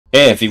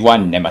Hey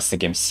everyone, Nightmaster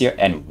Games here,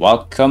 and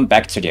welcome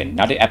back to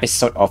another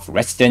episode of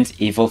Resident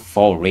Evil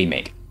 4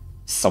 Remake.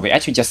 So we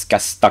actually just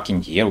got stuck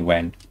in here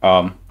when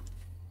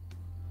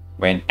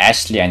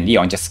Ashley and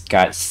Leon just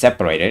got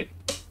separated,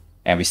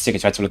 and we still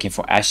try to looking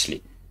for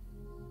Ashley.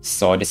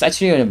 So there's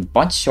actually a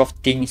bunch of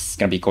things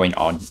gonna be going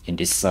on in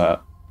this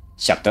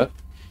chapter.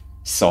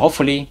 So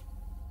hopefully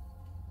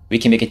we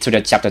can make it to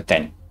the chapter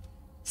 10.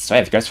 So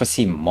if you guys want to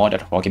see more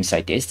of horror games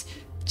like this,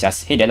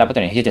 just hit that like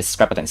button and hit the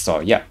subscribe button.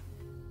 So yeah.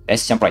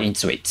 Let's jump right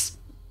into it.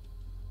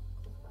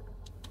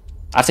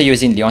 After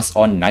using Leon's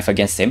own knife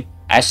against him,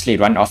 Ashley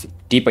ran off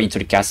deeper into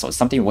the castle.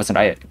 Something wasn't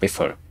right with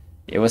her.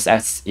 It was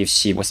as if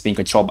she was being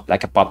controlled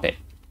like a puppet.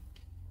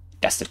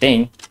 That's the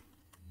thing.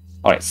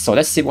 Alright, so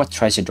let's see what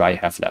treasure do I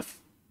have left.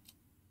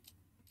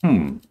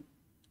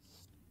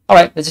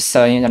 Alright, let's just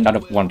sell in another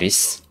one of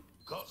these.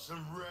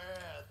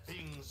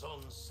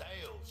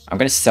 I'm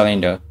gonna sell in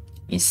the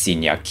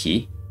insignia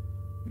key.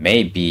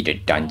 Maybe the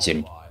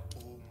dungeon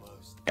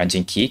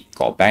key,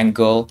 gold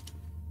bangle,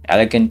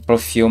 elegant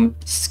perfume,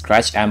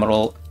 scratch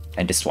emerald,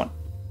 and this one.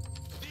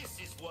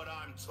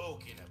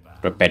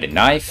 Prepare the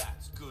knife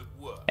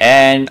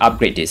and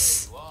upgrade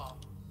this.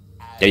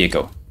 There you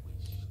go.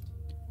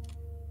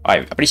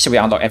 Alright, I'm pretty sure we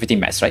unlock everything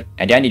max, right?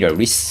 And then I need the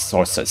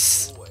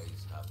resources.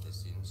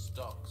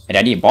 And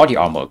I need body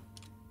armor.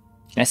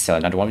 Can I sell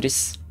another one of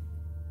this?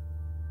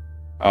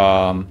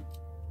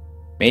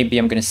 Maybe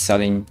I'm gonna sell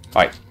in.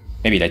 Alright,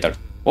 maybe later.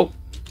 Oh,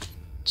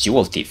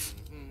 jewel thief.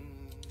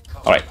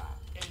 Alright.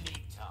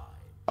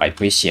 I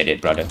appreciate it,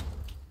 brother.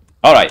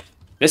 Alright,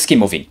 let's keep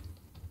moving.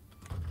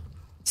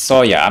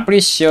 So yeah, I'm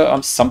pretty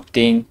sure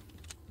something's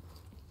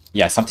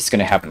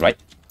gonna happen, right?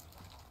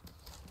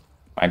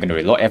 I'm gonna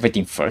reload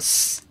everything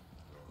first.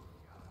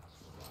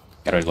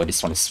 Gotta reload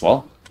this one as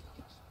well.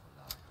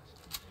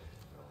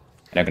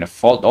 And I'm gonna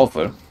fold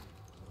over.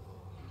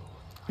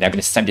 And I'm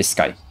gonna send this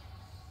guy.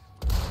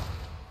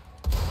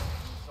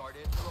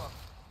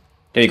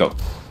 There you go.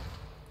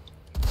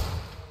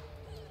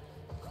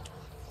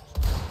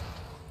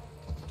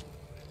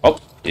 Oh,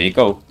 there you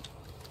go.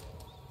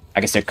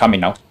 I guess they're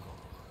coming now.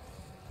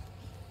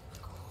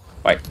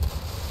 Right.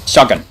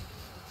 Shotgun.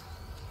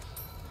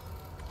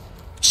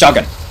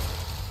 Shotgun.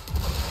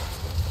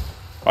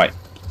 Right.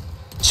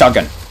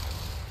 Shotgun.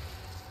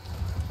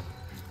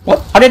 What?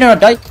 How did I not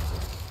die?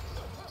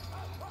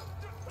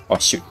 Oh,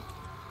 shoot.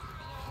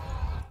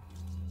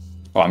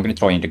 Oh, I'm gonna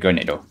throw in the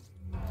grenade though.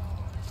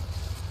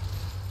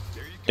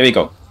 There we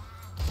go.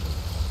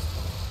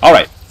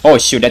 Alright. Oh,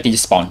 shoot, that thing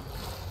just spawned.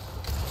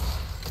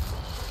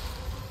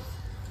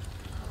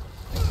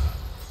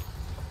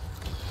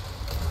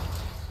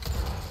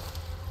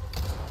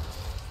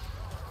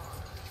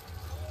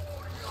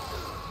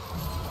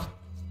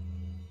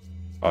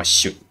 Oh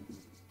shoot,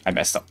 I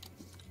messed up.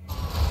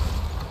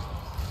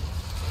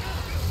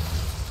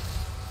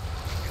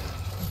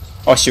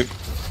 Oh shoot,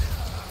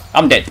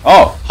 I'm dead.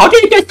 Oh, how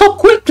did you get so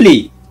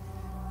quickly?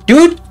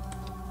 Dude,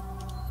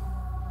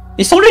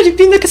 it's already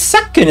been like a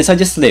second as I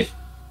just lived.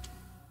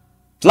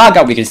 Flag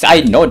out weakness, I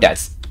know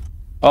that.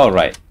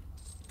 Alright.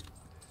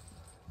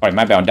 Alright,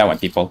 my bad on that one,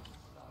 people.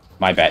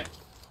 My bad.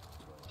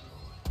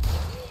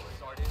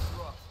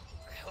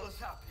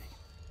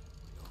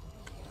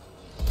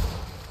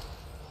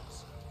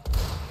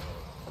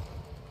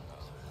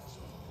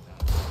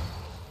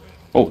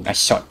 Oh,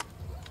 nice shot.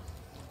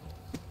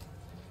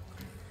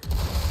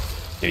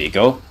 There you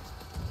go.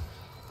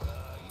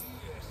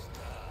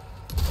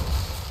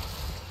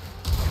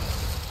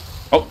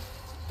 Oh,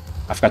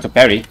 I forgot to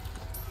parry.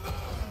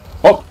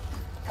 Oh,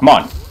 come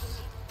on.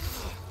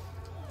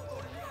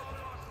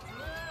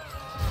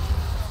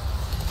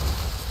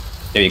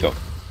 There you go.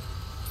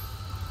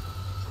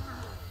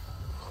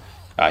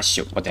 Ah,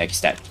 shoot. What the heck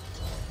is that?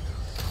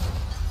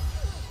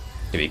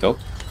 There we go.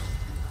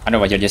 I know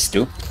what you just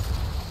do.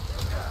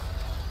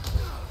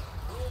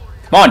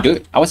 Come on,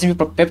 dude. I wasn't even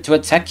prepared to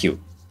attack you.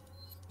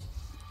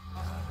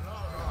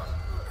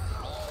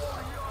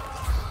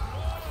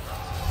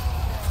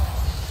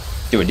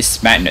 Dude, this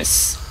is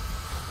madness.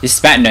 This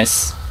is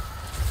madness.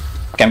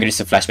 Okay, I'm gonna use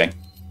a flashbang.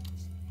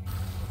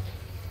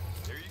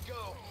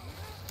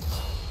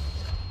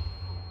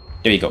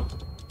 There you go.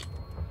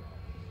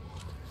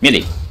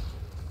 Melee.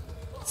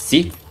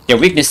 See? Their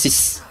weakness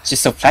is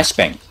just a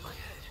flashbang.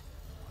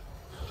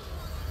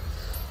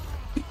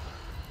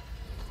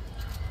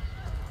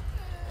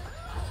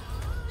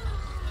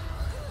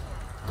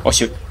 Oh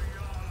shoot.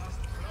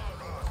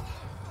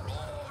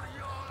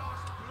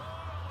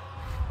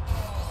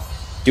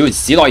 Dude,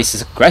 Zero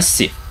is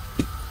aggressive.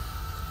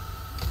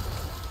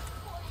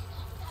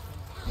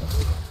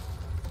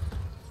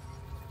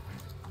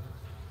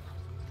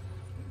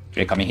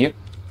 They're coming here.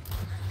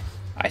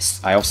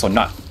 I also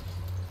not.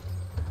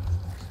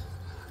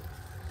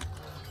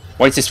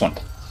 What is this one?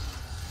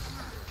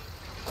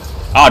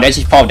 Oh, they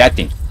actually found that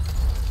thing.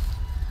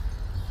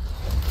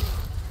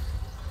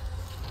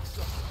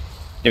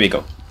 There we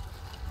go.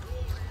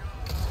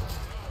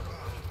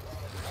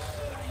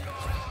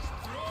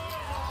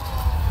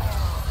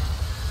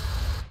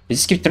 They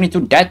just keep turning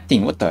to that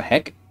thing. What the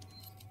heck?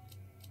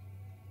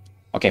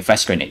 Okay,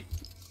 flash grenade.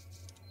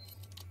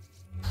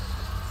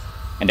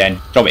 And then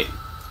throw it.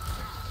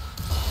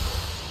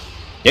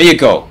 There you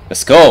go.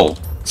 Let's go.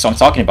 That's what I'm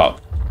talking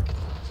about.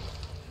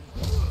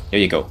 There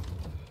you go.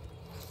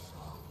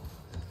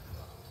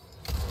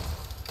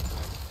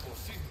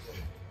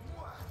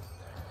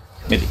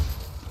 Maybe.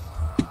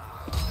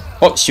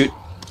 Oh, shoot.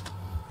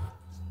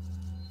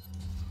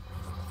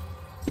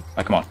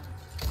 Oh, come on.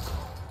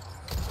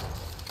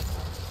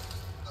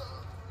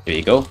 There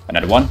you go.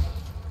 Another one.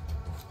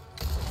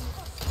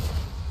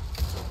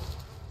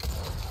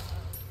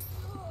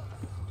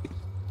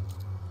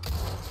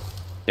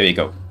 There you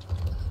go.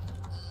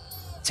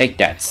 Take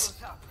that.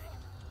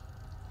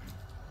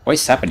 What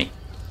is happening?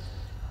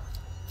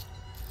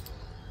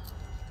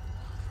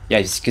 Yeah,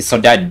 it's because so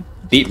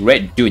that big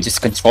red dude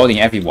just controlling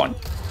everyone.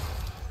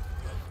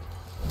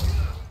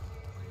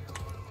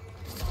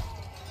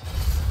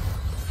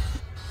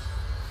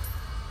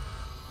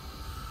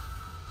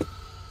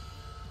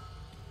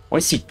 What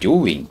is he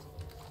doing?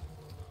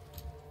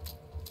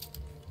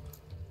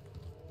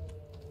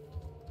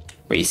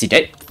 Wait, is he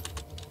dead?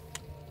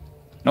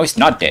 No, he's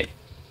not dead.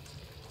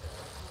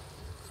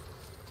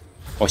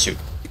 Oh shoot.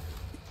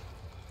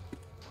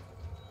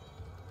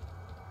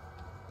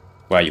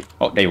 Where are you?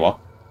 Oh, there you are.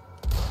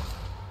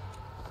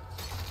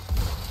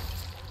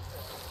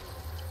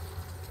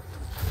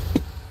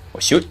 Oh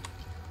shoot.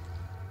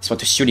 Just want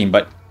to shoot him,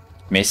 but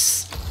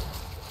miss.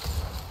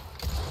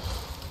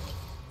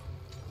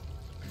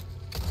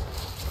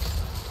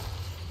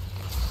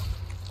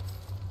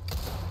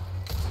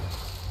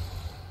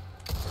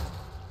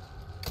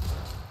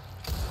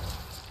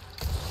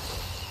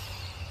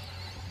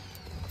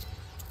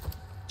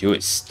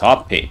 Dude,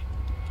 stop it.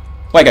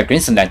 Oh, I got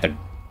Crimson Lantern.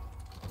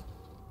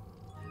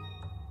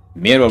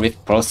 Mirror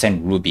with pearls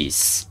and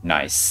rubies.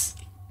 Nice.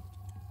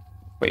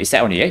 Wait, is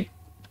that only it?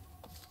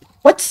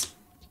 What?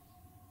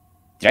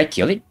 Did I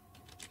kill it?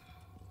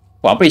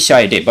 Well, I'm pretty sure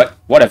I did, but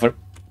whatever.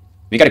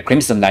 We got a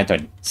Crimson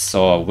Lantern,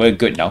 so we're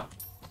good now.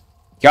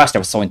 Gosh, that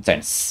was so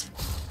intense.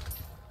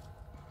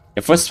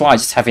 The first one, I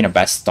was just having a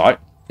bad start.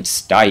 I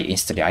just died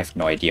instantly. I have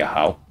no idea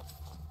how.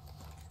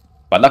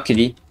 But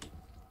luckily,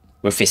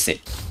 we'll fix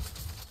it.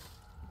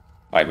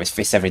 Alright, we'll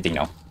fix everything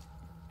now.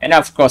 And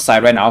of course, I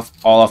ran out of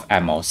all of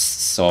ammos,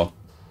 so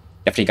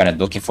definitely gonna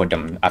looking for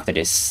them after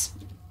this.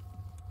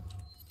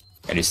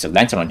 At least a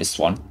lantern on this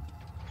one.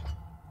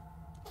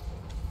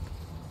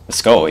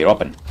 Let's go, you're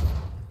open.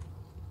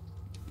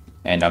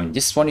 And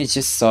this one is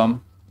just wait,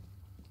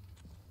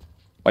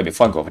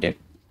 before I go over there.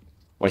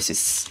 What is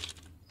this?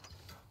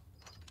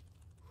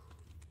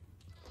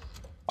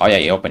 Oh yeah,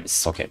 it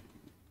opens, okay.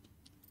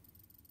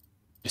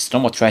 There's no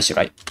more treasure,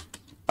 right?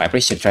 I'm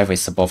pretty sure treasure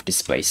is above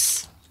this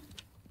place.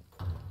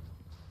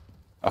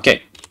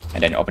 Okay,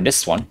 and then open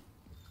this one.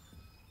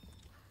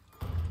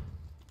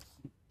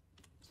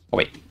 Oh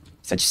wait,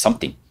 is that just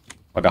something?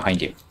 Right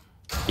behind you?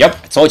 Yep,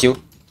 I told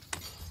you.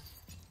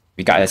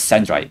 We got a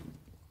sandrite.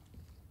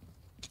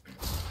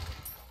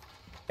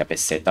 Yep, it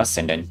said us,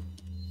 and then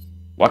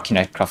what can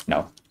I craft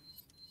now?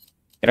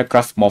 Can I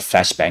craft more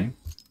flashbang?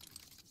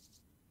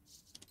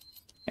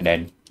 And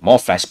then more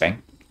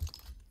flashbang.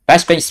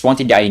 Flashbang is one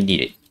thing that I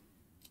needed.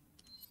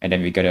 And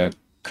then we gotta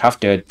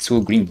craft the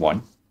 2 green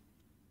one.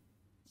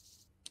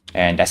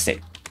 And that's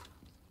it.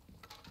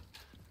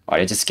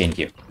 Alright, let's just get in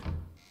here.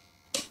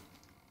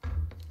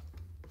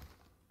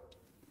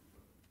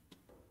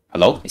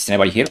 Hello? Is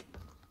anybody here?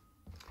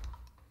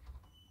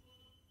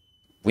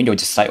 Window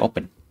just slide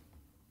open.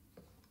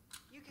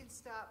 You can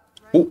stop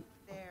right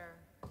there,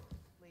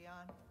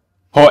 Leon.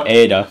 Oh,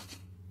 Ada.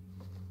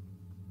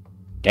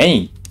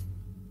 Dang.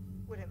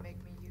 Wouldn't make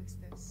me use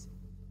this.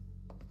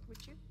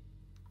 Would you?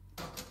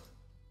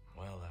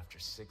 Well, after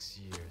 6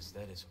 years,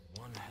 that is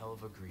one hell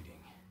of a greeting.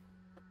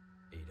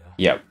 Ada?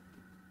 Yep.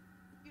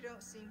 You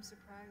don't seem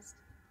surprised.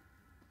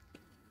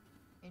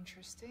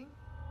 Interesting.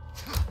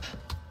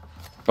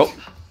 Oh.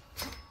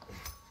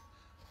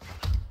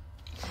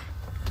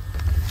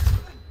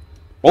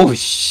 Oh,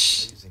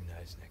 shh. Using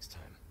knives next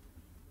time.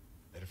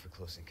 Better for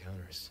close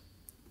encounters.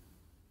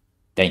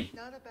 Dang.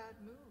 Not a bad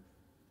move.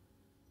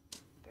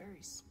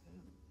 Very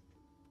smooth.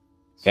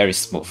 Very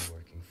So who are smooth. you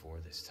working for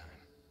this time?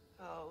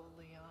 Oh,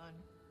 Leon.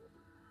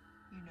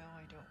 You know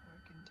I don't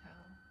work in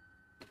town.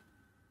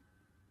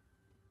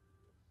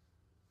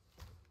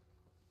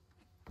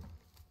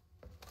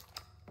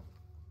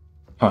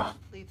 Huh.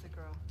 Leave the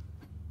girl.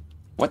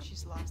 What?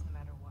 She's lost no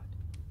matter what.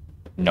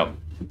 No.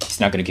 He's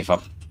not gonna give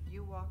up.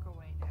 You walk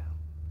away now.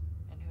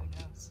 And who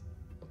knows?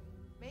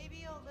 Maybe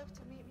you'll live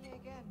to meet me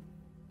again.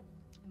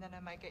 And then I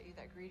might get you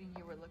that greeting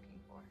you were looking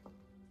for.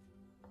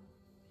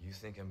 You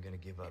think I'm gonna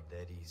give up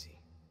that easy?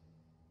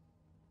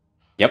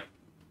 Yep.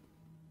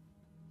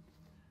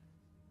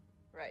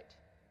 Right.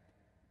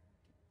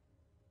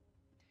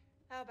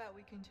 How about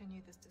we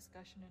continue this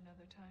discussion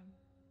another time?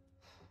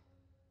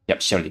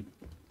 Yep, surely.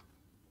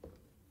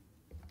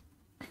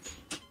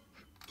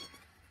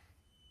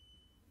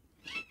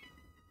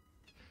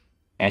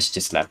 And she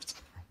just left.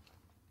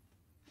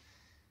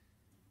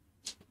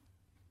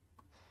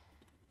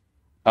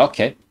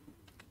 Okay.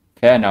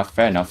 Fair enough,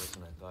 fair enough.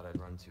 I thought I'd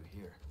run to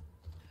here.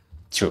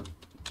 True.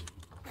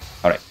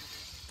 Alright.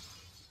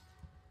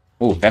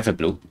 Oh, Panther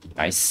Blue.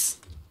 Nice.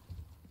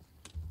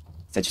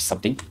 Is that just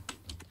something?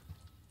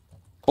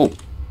 Oh.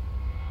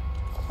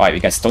 Alright, we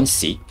got Stone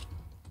C.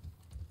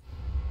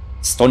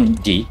 Stone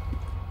D.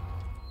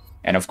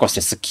 And of course,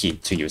 there's a key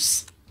to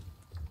use.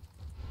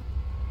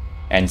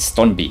 And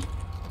Stone B.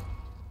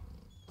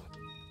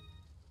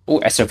 Oh,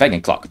 Astral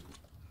Dragon Clock.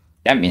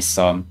 That means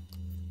I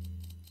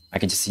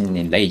can just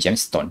inlay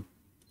gemstone.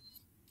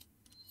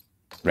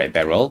 Red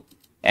barrel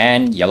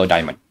and yellow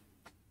diamond.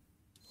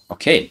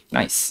 Okay,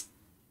 nice.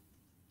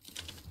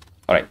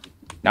 Alright,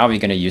 now we're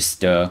gonna use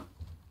the...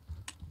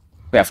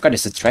 Wait, I forgot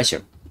there's a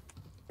treasure.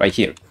 Right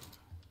here.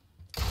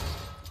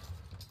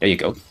 There you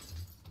go.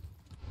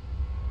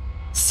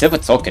 Silver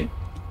token.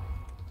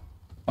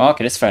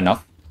 Okay, that's fair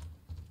enough.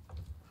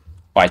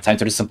 Alright, time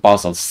to do some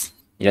puzzles.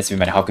 It doesn't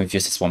matter how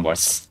confused this one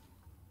was.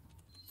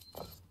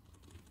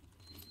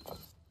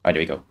 Alright, there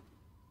we go.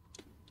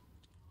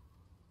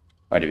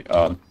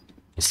 Alright,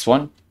 this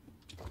one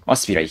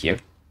must be right here.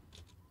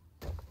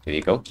 There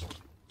you go.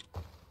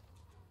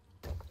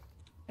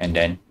 And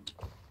then...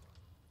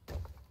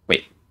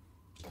 Wait.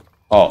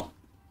 Oh,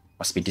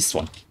 must be this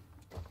one.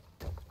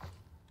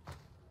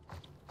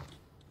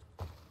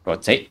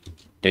 Rotate.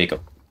 There you go.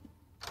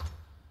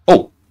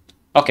 Oh!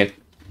 Okay.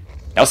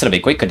 That was a little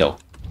bit quicker though.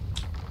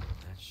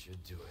 That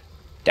should do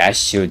it. That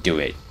should do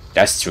it.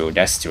 That's true,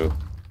 that's true.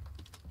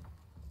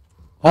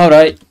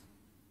 Alright.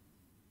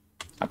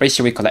 I'm pretty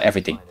sure we collect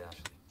everything. Find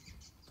Ashley.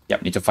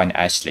 Yep, need to find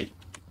Ashley.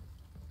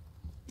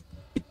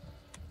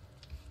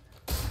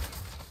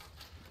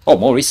 Oh,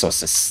 more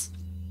resources.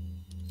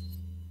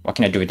 What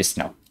can I do with this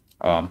now?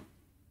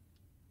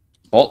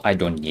 Bolt I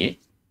don't need.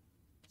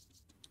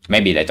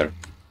 Maybe later.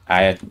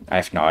 I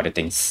have no other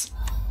things.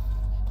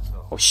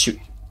 Oh shoot.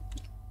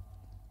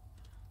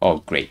 Oh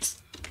great.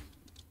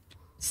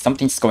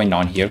 Something's going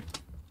on here.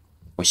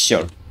 For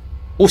sure.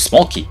 Oh,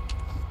 small key.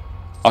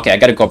 Okay, I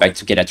gotta go back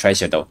to get that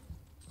treasure though.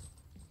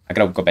 I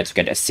gotta go back to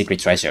get that secret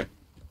treasure.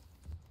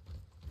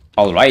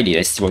 Alrighty,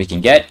 let's see what we can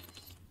get.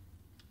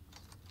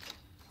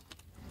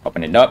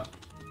 Open it up.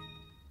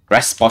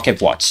 Brass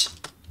pocket watch.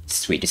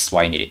 Sweet, this is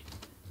why I need it.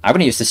 I'm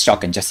gonna use the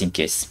shotgun just in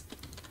case.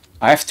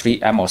 I have 3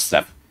 ammos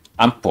left.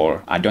 I'm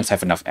poor, I don't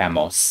have enough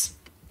ammos.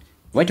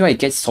 Where do I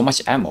get so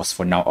much ammos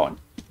from now on?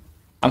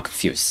 I'm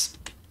confused.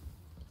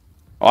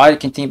 All I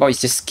can think about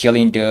is just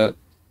killing the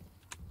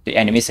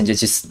enemies and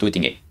just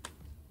looting it.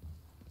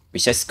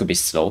 Which just could be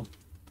slow.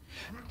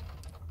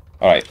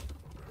 Alright.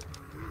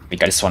 We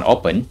got this one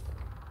open.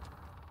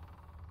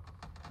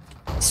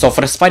 So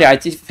for the spider, I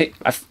did think...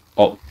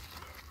 Oh.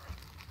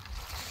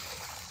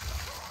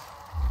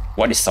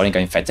 What is starting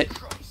got infected?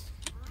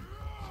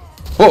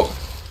 Whoa!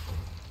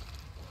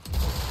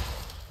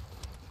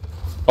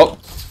 Oh!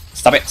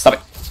 Stop it! Stop it!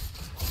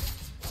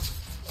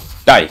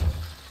 Die!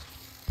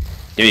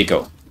 There you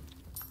go.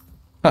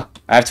 Huh.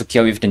 I have to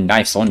kill with the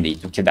knives only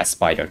to kill that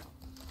spider.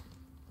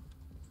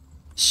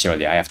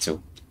 Surely I have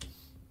to.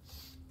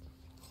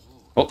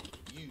 Oh!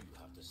 You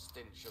have the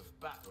stench of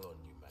battle on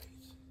you,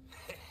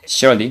 mate.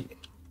 Surely.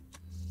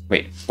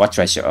 Wait, what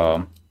treasure?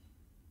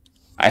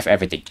 I have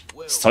everything.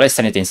 So let's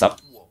send things up.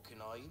 What can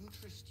I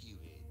interest you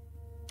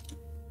in?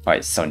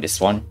 Alright, so on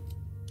this one.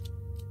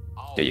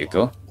 There you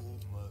go.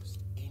 Almost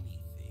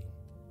anything.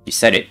 You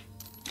said it.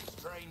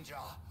 Stranger.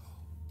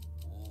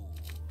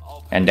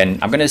 Ooh, And then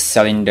I'm gonna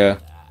sell in the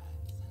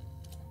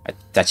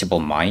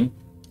attachable mine,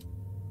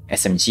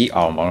 SMG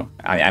armor,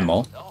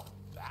 ammo, not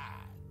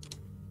bad.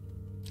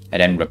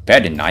 and then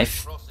repair the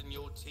knife. Crossing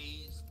your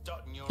T's,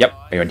 dotting your Yep,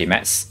 I's. already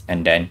max.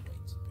 And then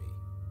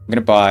I'm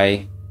gonna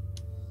buy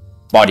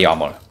body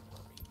armor.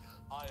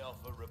 I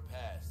offer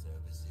repair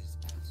services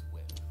as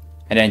well.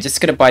 And then just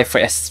gonna buy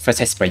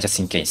first aid spray just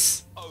in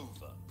case.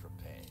 Over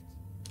prepared.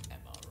 Am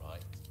I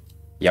right?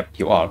 Yep,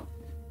 you are.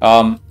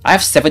 I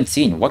have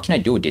 17. What can I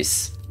do with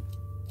this?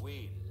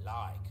 We like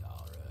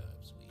our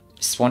herbs. We do.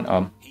 This one,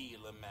 Heal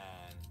a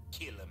man,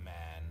 kill a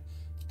man.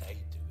 They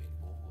do it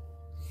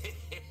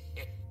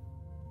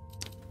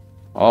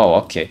all.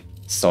 oh, okay.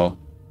 So,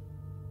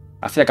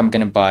 I feel like I'm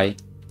gonna buy...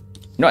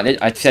 No,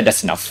 I feel like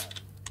that's enough.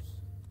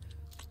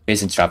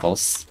 Raising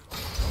travels.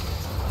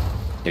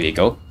 There you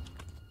go.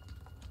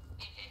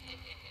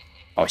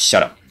 Oh,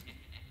 shut up.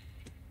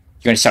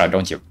 You're gonna shut up,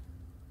 don't you?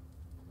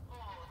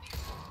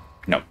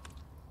 No.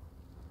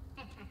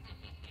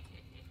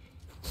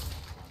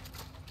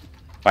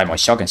 Buy more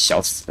shotgun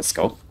shells. Let's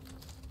go.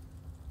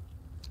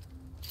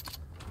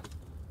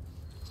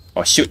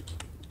 Oh, shoot.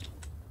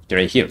 They're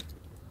right here.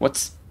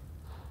 What?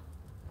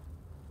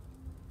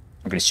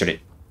 I'm gonna shoot it.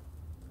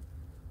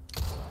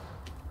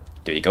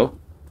 There you go.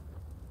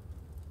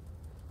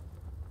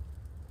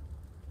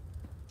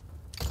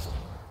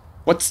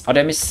 What? How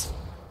did I miss?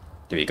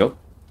 There we go.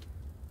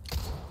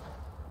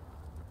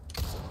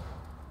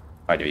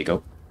 Alright, there we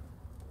go.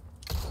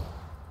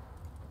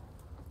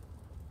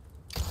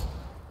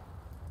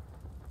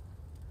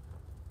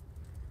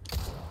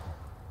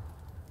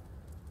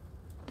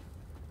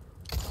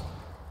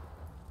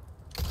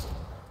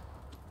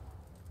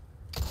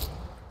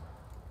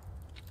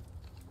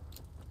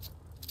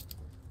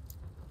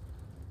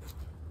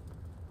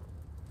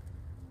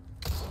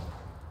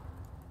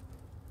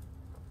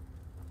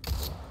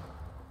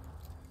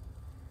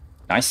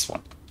 Nice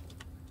one.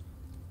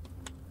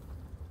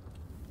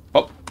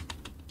 Oh.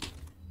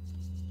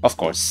 Of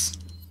course.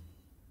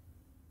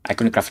 I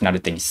couldn't craft another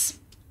things.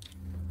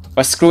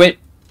 But screw it.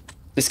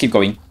 Let's keep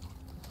going.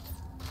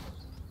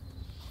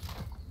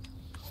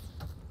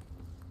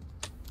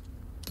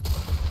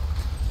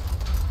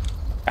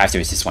 I have to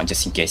use this one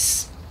just in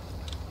case.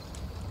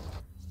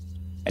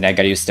 And I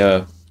gotta use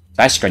the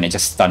flash grenade,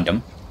 just stun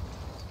them.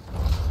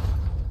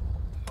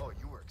 Oh,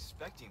 you were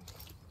expecting me.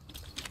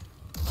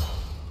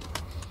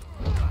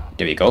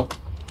 There we go.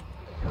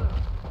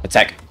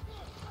 Attack.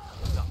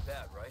 Not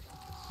bad, right?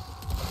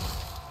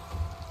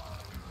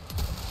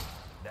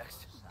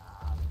 Next.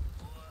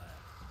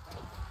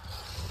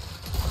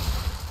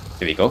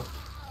 There we go.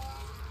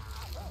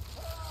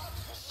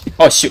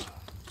 Oh shoot.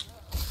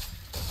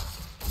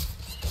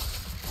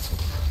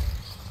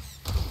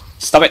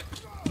 Stop it.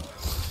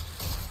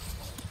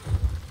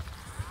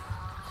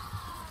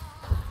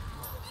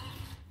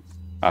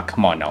 Oh,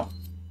 come on now.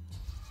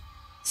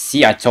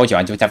 See, I told you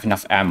I don't have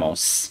enough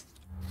ammos.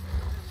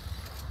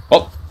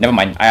 Oh, never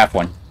mind. I have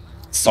one.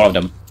 It's all of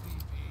them.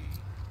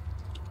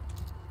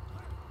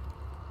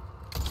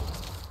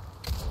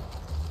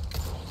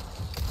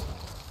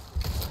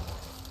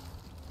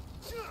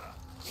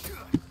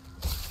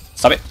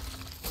 Stop it.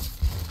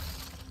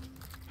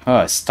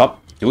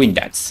 Stop doing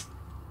that.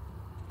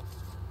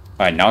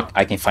 Alright, now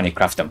I can finally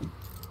craft them.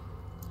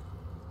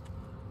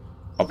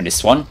 Open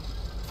this one.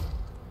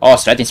 Oh,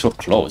 so that thing's so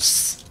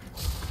close.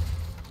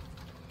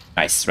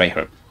 Nice, right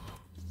here.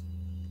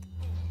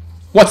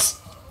 What?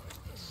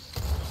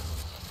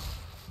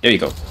 There you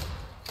go.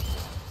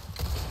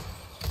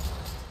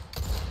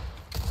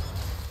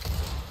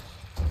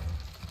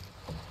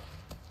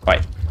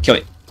 Right, kill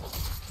it.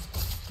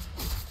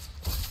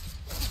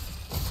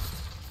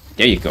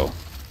 There you go.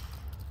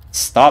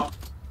 Stop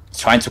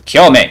trying to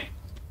kill me.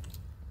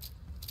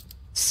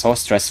 So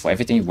stressful.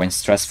 Everything went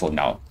stressful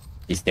now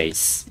these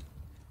days.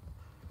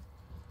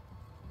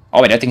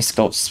 Oh wait, that thing's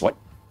close. What?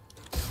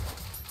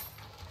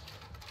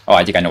 Oh,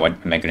 I think I know what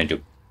am I gonna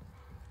do.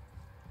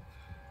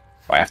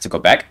 Oh, I have to go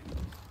back.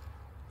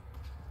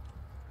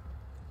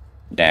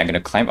 Then I'm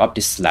gonna climb up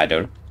this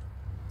ladder.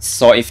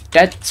 So if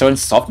that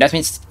turns off, that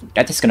means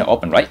that is gonna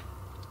open, right?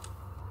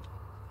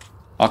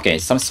 Okay,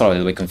 some sort of a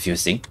little bit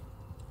confusing.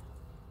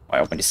 I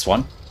open this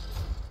one.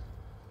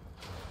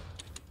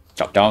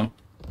 Drop down.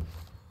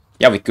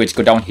 Yeah, we could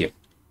go down here.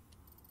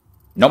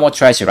 No more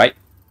treasure, right?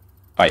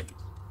 Alright.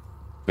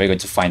 We're going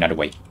to find another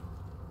way.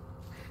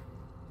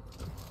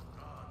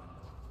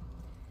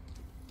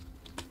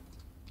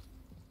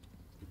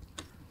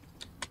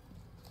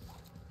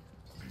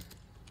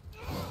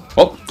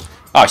 Oh!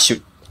 Oh,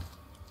 shoot.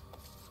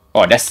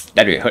 Oh, that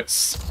really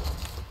hurts.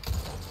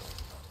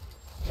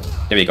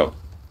 There we go.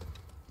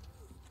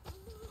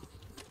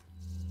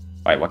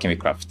 Alright, what can we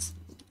craft?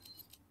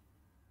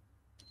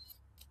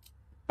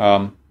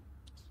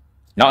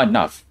 Not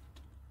enough.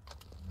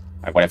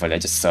 Alright, whatever,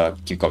 let's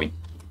just keep going.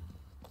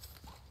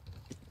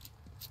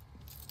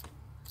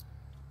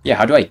 Yeah,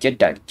 how do I get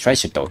that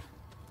treasure though?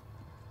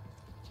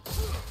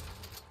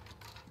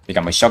 We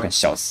got my shotgun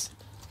shells.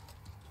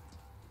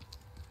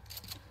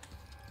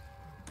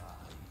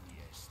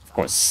 Of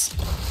course.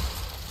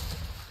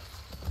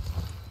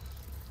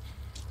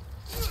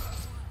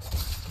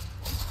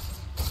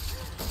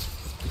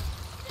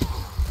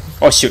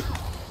 Oh shoot.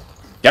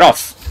 Get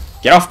off!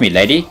 Get off me,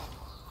 lady!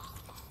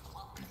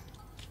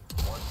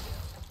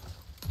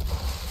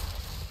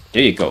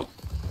 There you go.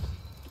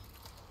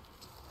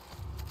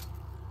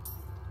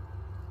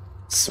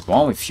 What's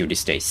wrong with you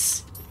these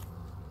days?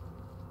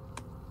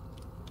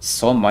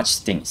 So much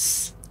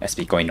things has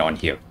been going on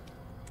here.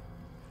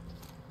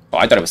 Oh,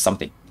 I thought it was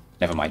something.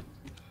 Never mind.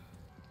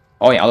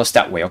 Oh yeah, I lost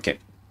that way, okay.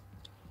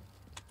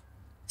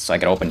 So I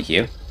gotta open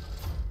here.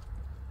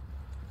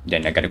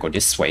 Then I gotta go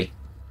this way.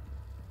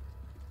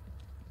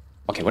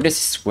 Okay, where does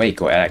this way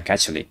go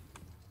actually?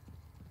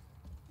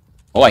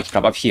 Oh, I can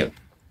climb up here.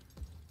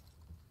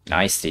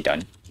 Nicely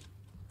done.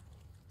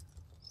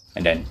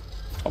 And then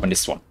open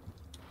this one.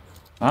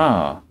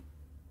 Ah.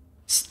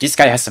 This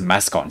guy has a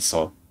mask on,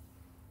 so...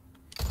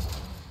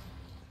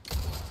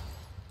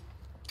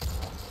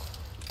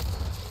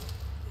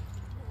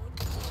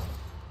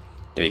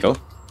 There we go.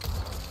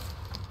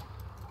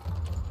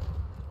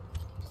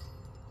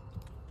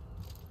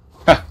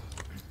 Huh.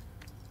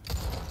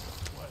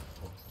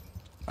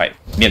 Alright,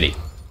 melee.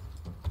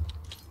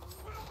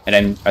 And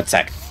then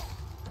attack.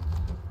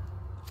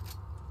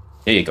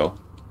 There you go.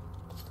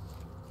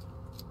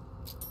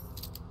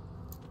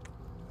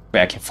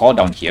 Wait, I can fall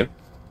down here.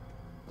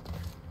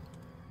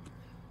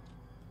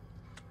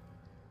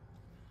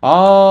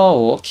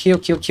 Oh,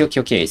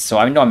 okay. So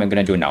I know what I'm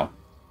gonna do now.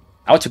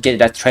 I want to get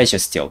that treasure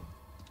still.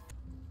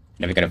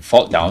 Then we're gonna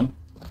fall down.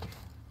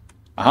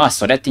 Aha,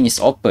 so that thing is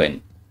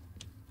open.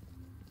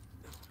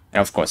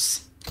 And of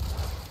course.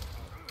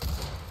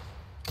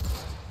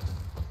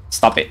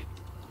 Stop it.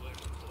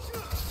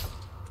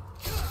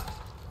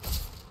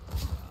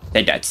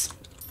 Take that.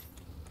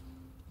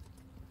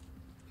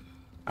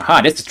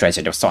 Aha, that's the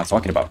treasure that I was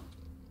talking about.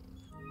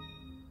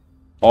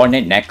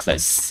 Ornate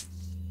necklace.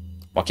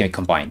 What can we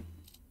combine?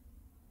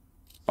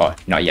 Oh,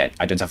 not yet.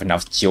 I don't have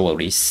enough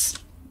jewelries.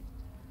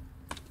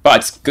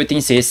 But good thing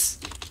is,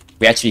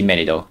 we actually made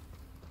it though.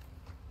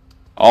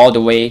 All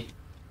the way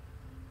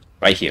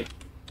right here.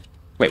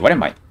 Wait, what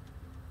am I?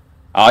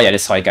 Oh yeah,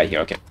 that's how I got here,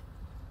 okay.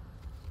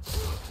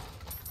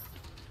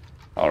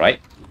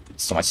 Alright.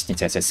 So much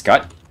synthesis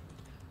got.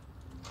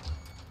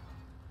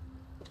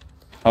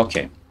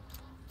 Okay.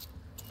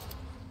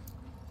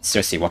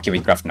 Seriously, what can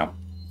we craft now?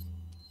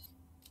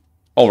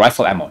 Oh,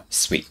 rifle ammo.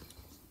 Sweet.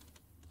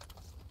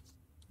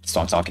 That's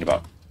what I'm talking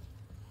about.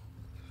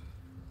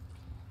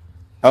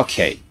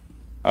 Okay.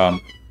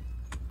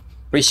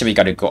 Pretty sure we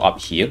gotta go up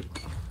here.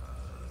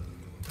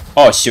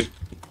 Oh, shoot.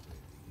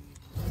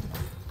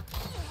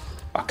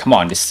 Oh, come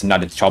on, this is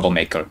another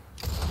troublemaker.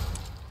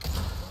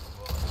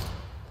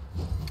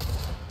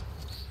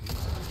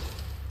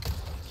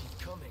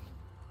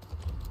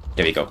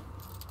 There we go.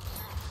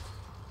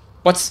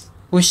 What's...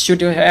 Who shoot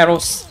the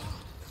arrows?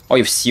 Oh,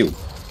 it's you.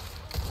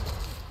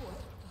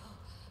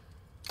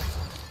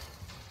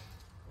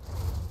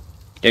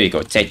 There you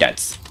go, take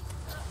that.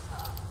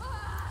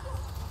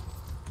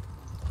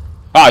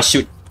 Ah,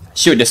 shoot.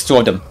 Shoot, there's two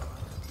of them.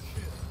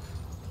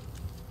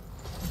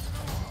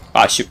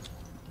 Ah, shoot.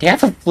 They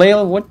have a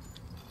flail? What?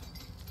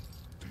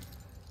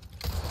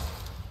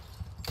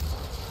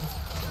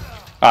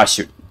 Ah,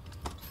 shoot.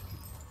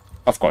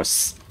 Of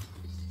course.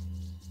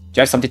 Do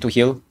you have something to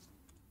heal?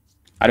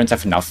 I don't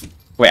have enough.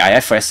 Wait, I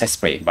have first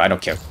spray, but I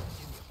don't care.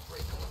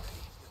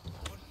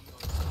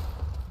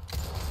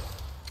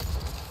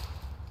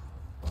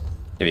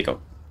 There we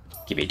go.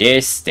 Give me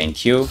this,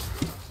 thank you.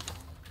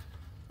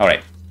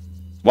 Alright.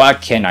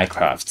 What can I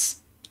craft?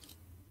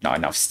 Not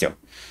enough still.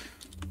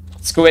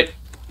 Screw it.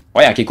 Oh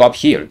yeah, I can go up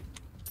here.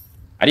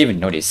 I didn't even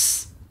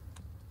notice.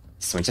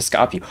 So I just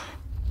got up here.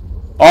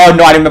 Oh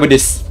no, I remember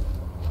this.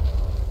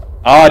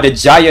 Oh, the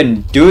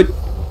giant, dude.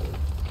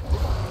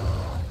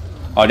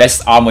 Oh,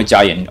 that's armor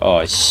giant.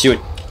 Oh shoot.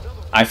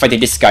 I'm fighting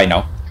this guy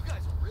now.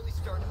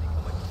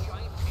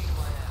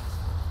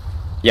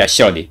 Yeah,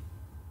 surely.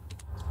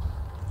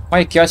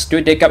 My gosh,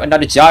 dude, they got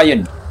another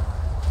giant.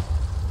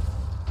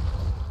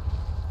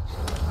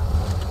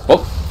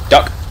 Oh,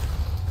 duck.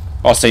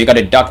 Oh, so you got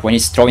a duck when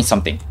he's throwing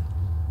something.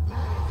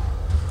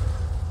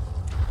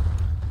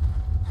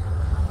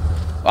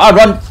 Ah,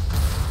 run!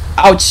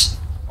 Ouch!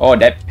 Oh,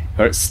 that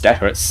hurts. That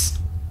hurts.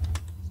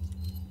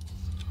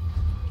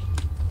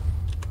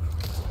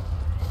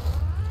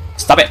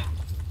 Stop it!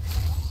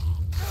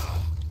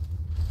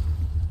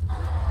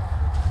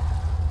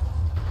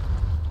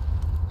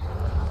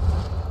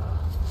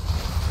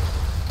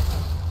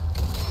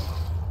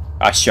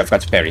 Ah, sure, I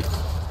forgot to parry.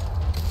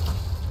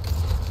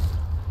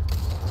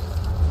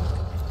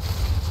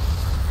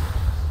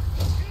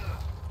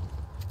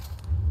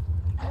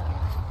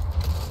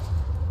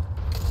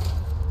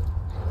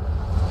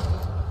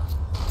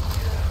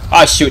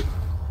 Ah, shoot.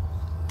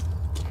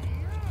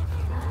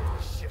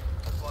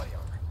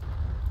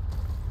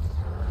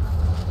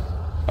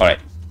 Alright.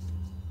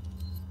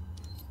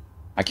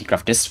 I can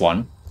craft this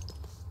one.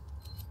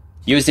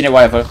 Using it,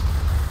 whatever.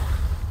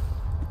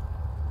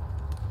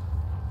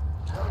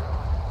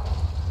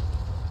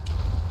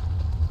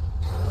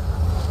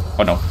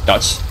 Oh no,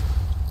 dodge.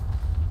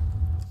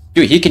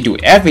 Dude, he can do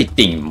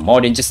everything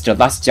more than just the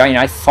last giant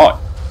I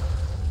fought.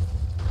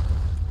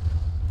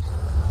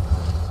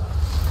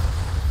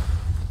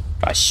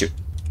 Ah, shoot.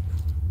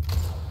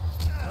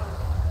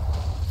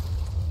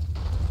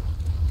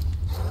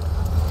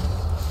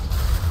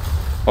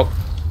 Oh.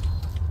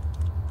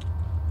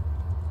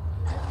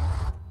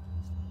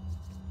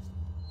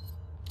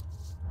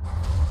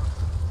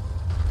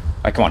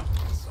 Alright, come on.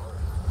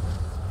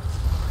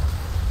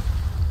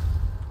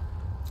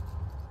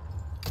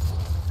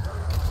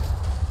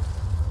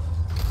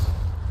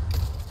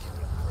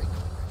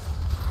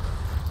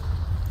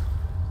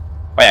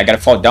 Oh yeah, I gotta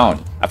fall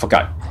down. I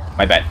forgot.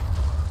 My bad.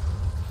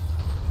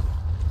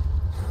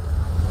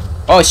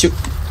 Oh shoot.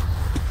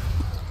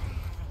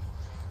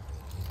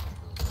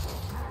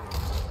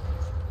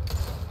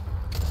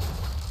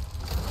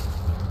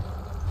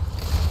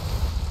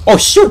 Oh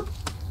shoot!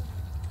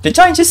 The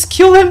giant just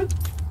killed him!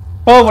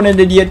 Oh, what an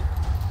idiot.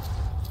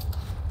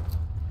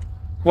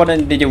 What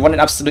an idiot, what an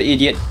absolute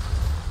idiot.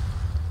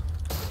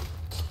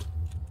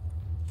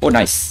 Oh,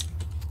 nice.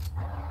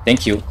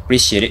 Thank you,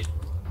 appreciate it.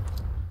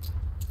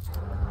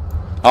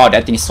 Oh,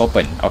 that thing is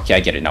open. Okay, I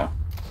get it now.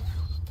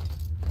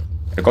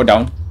 Gotta go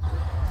down.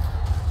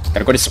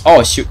 Gotta go this.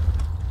 Oh, shoot.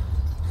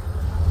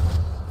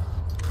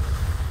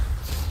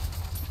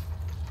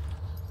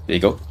 There you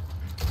go.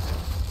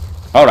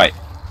 Alright.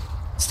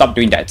 Stop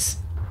doing that.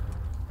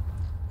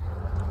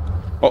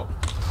 Oh.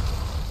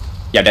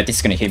 Yeah, that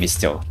is gonna hit me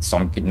still. So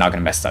I'm not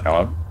gonna mess that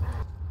up.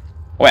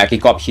 Oh, I can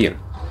go up here.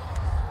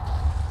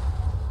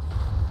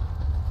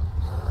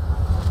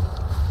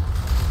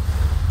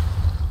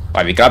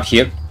 Alright, we go up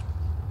here.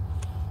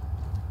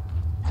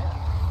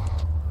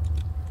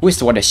 Who is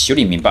the one that's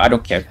shooting me? But I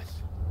don't care.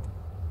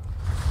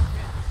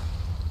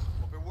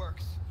 Hope it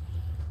works.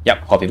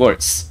 Yep, hope it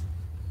works.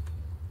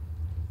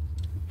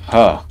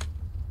 Huh.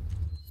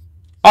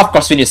 Of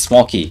course we need a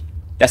small key.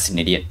 That's an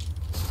idiot.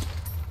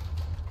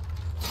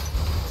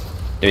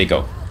 There we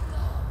go.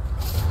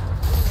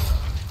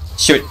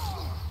 Shoot.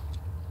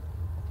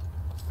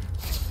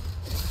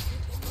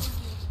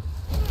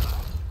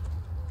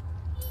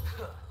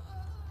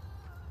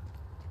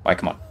 Alright,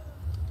 come on.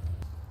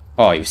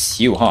 Oh, it's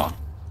you, huh?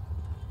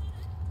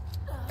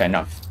 Fair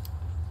enough.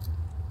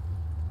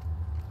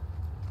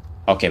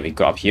 Okay, we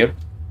go up here.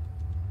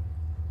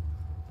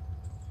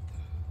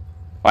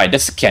 Alright,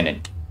 that's a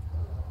cannon.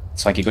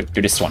 So I can go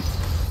to this one.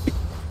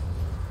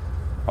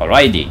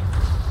 Alrighty.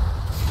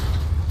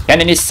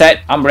 Cannon is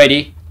set. I'm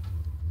ready.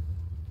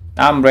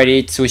 I'm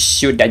ready to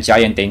shoot that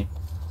giant thing.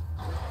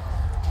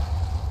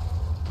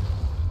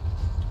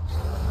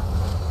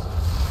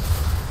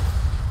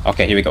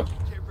 Okay, here we go.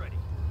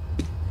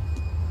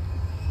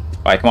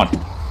 Alright, come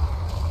on.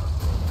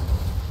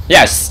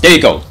 Yes, there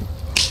you go.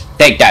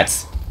 Take that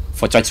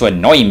for trying to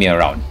annoy me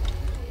around.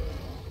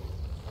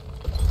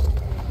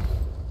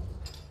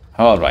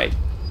 Alright.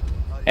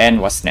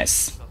 And what's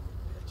next?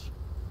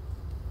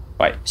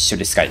 Right, shoot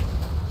this guy.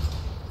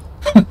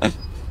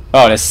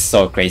 Oh, that's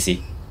so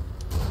crazy.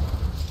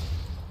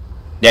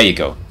 There you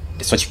go.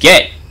 That's what you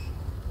get.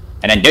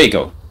 And then there you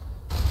go.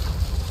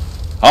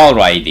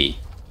 Alrighty.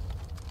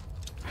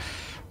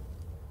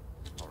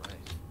 Alright,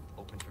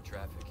 open for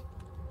traffic.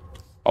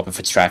 Open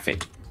for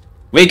traffic.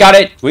 We got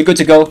it. We're good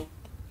to go.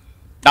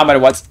 No matter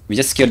what, we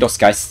just killed those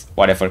guys.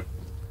 Whatever.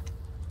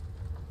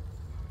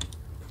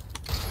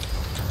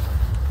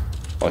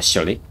 Oh,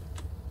 surely.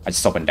 I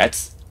just opened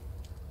that.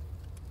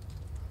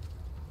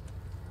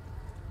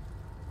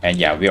 And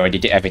yeah, we already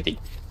did everything.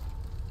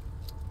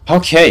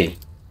 Okay.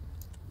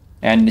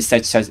 And is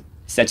that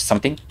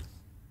something?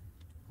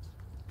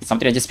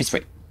 Something I just missed.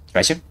 Wait,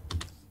 treasure?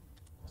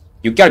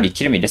 You gotta be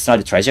kidding me, that's not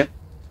a treasure?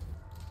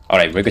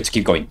 Alright, we're good to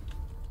keep going.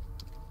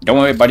 Don't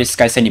worry about these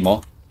guys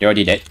anymore. They're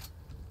already dead.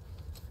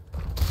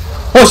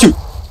 Oh shoot!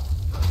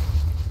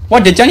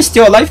 What, the giant's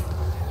still alive?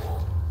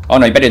 Oh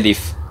no, you better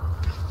leave.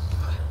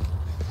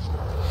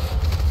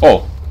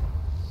 Oh.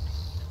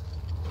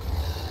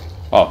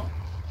 Oh,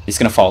 he's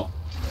gonna fall.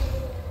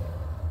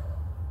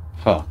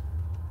 Huh.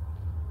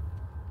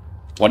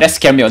 Well, that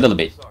scared me a little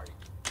bit. Sorry,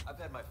 I've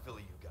had my fill of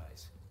you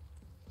guys.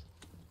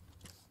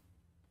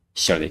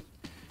 Surely.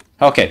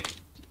 Okay.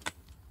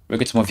 We're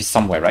going to move it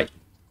somewhere, right?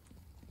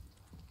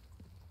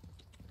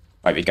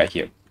 Alright, we got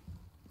here.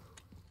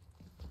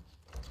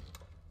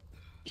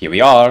 Here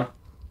we are.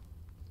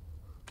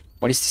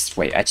 What is this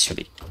way,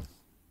 actually?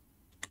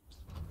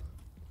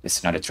 There's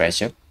another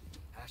treasure.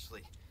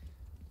 Ashley,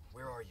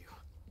 where are you?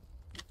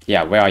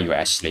 Yeah, where are you,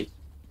 Ashley?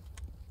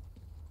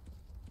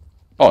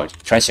 Oh,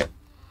 treasure.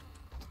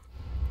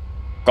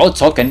 Gold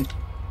token.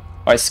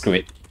 Alright, screw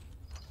it.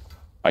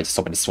 Alright, just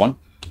open this one.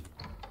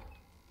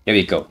 Here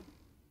we go.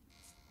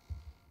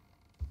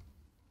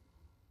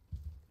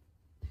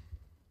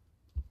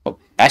 Oh,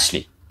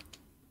 Ashley.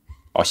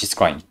 Oh, she's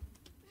crying.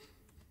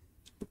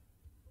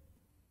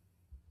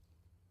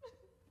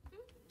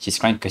 She's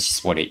crying because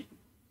she's worried.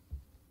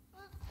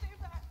 Stay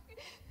back.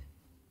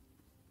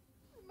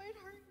 I might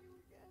hurt you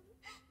again.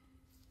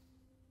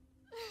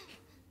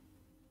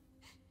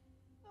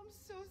 I'm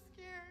so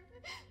scared.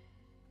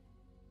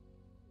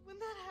 When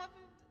that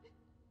happened,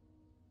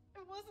 I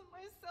wasn't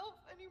myself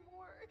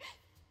anymore.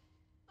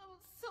 I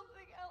was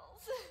something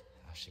else.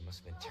 Oh, she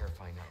must have been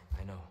terrifying.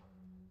 I know.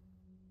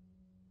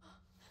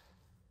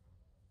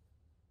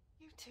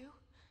 You too?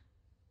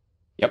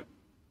 Yep.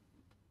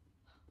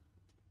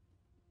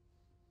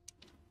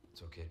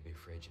 It's okay to be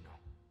afraid, you know.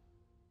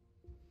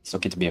 It's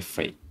okay to be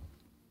afraid.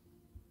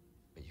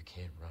 But you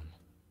can't run.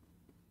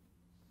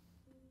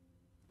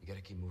 You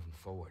gotta keep moving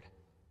forward.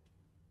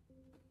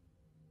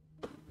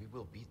 We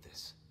will beat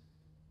this.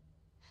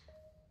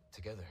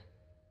 Together.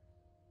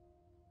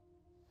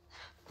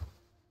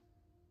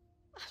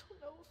 I don't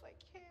know if I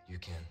can. You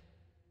can.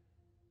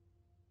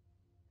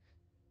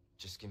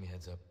 Just give me a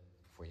heads up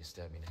before you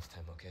stab me next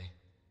time, okay?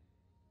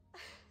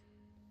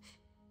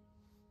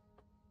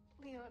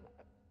 Leon,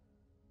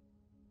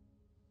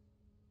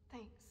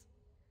 thanks.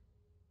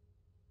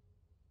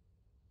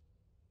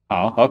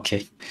 Oh,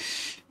 okay.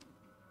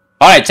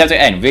 Alright, chapter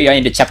end. We are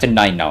in the chapter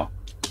 9 now.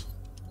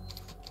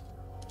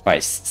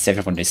 Right, save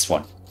it from this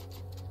one.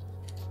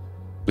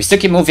 We still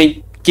keep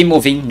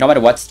moving, no matter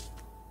what.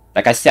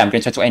 Like I said, I'm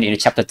gonna try to end it in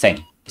chapter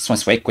 10. This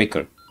one's way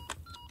quicker.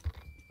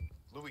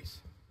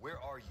 Luis, where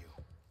are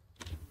you?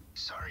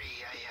 Sorry,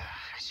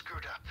 I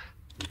screwed up.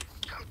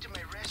 Come to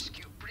my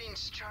rescue,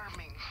 Prince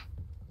Charming.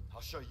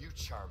 I'll show you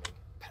charming,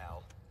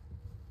 pal.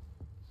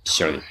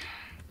 Surely.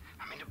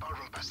 I'm in the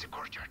ballroom past the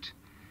courtyard.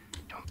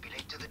 Don't be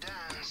late to the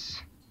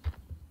dance.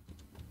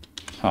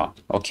 Huh,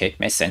 okay,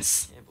 makes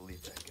sense. Can't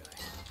believe that guy.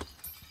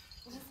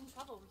 When he's in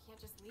trouble, we can't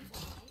just leave him,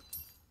 right?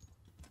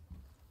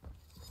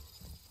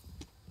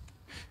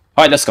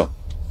 Alright, let's go.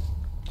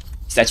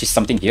 Is there actually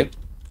something here?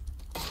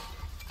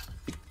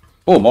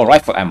 Oh, more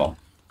rifle ammo.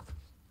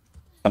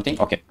 Something?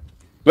 Okay.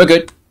 We're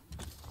good.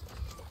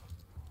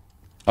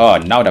 Oh,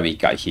 now that we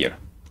got here.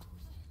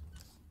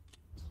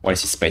 What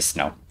is this place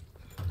now?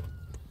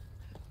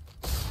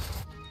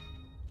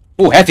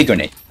 Oh, heavy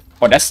grenade.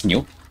 Oh, that's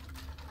new.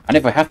 I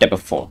never have that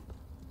before.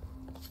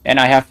 And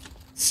I have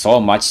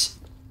so much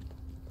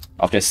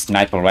of the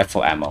sniper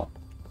rifle ammo.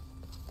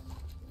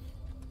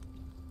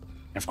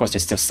 And of course,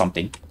 there's still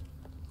something.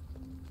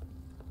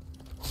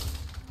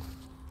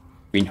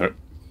 Green herb.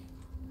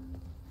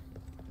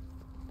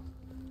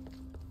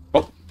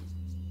 Oh,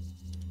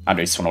 I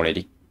know this one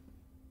already.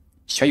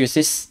 Should I use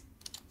this?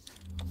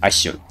 I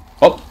should.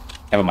 Oh,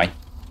 never mind.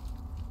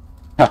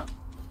 Huh,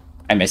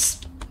 I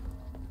missed.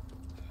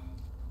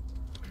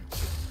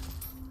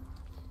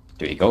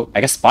 There we go. I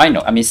guess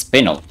spinal. I mean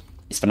spinal.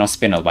 It's pronounced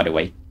spinal, by the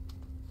way.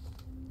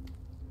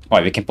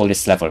 Alright, we can pull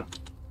this lever.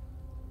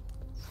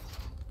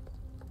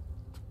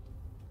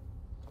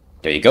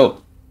 There you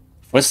go.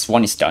 First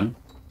one is done.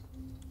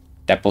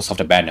 That pulls off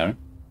the banner.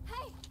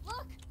 Hey,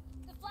 look!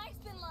 The flag's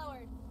been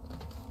lowered.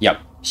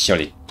 Yup,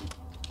 surely.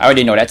 I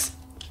already know that.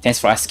 Thanks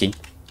for asking.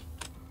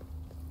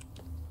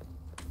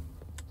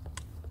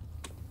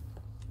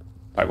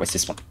 Alright, what's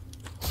this one?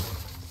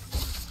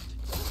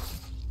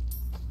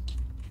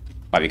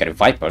 Alright, we got a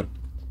Viper.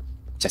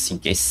 Just in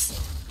case.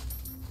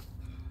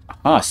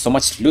 Aha, so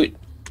much loot.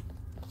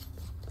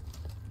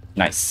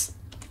 Nice.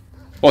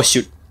 Oh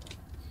shoot.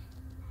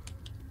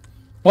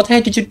 What the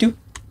heck did you do?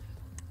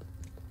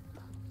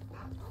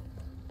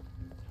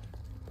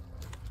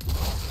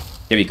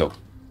 There we go.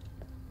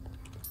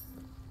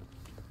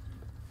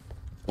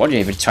 What are you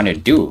even trying to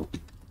do?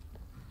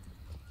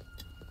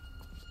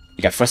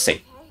 You got first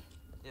aid.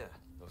 Yeah,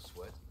 no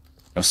sweat.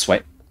 No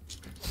sweat.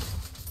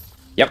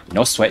 Yep,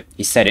 no sweat.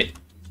 He said it.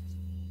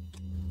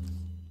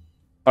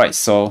 Alright,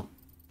 so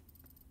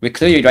we're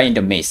clearly right in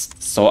the maze.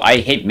 So I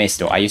hate maze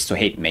though. I used to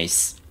hate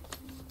maze.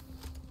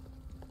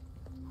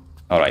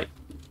 Alright,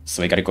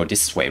 so we gotta go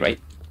this way, right?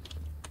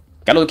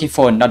 Gotta looking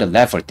for another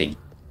lever thing.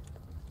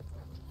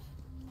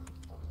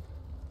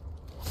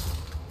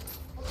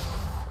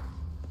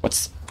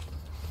 What's...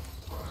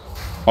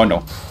 Oh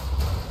no.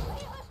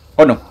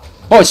 Oh no.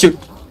 Oh shoot.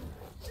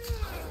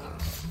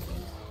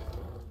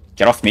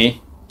 Get off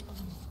me.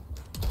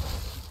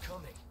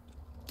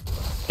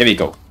 There we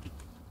go.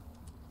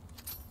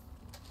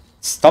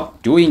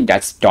 Stop doing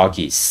that,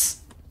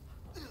 doggies.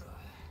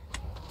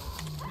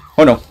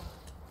 Oh no.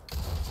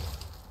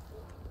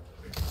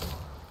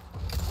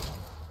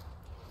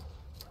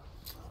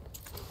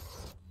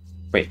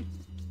 Wait.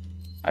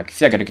 I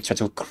feel like I gotta try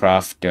to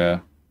craft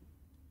the...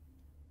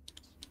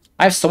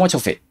 I have so much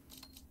of it.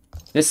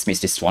 Let's miss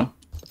this one.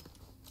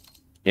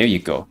 There you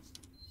go.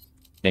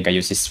 Then I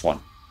use this one.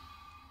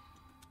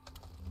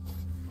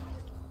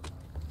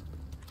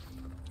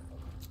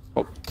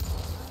 Oh.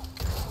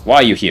 Why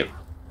are you here?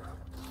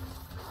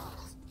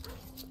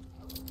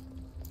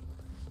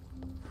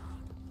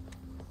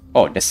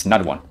 Oh, there's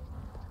another one.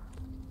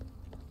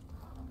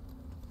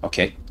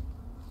 Okay.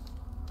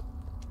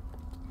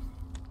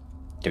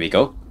 There we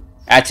go.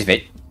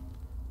 Activate.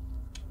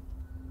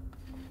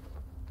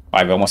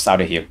 Alright, we're almost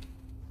out of here.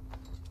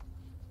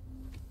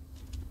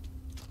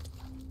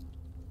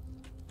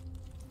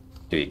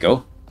 There we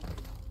go.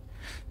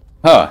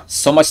 Huh,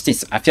 so much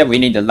things. I feel we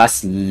need the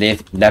last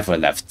level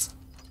left.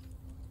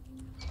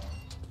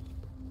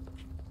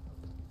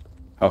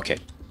 Okay.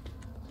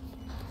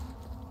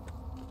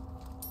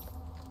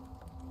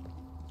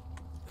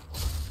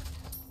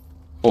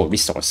 Oh,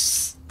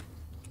 resource.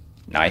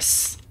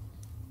 Nice.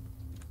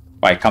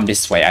 Alright, come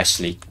this way,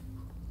 actually.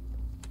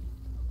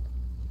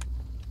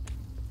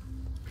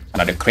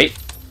 Another crate.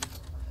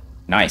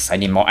 Nice, I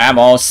need more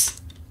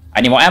ammos.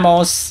 I need more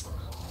ammos.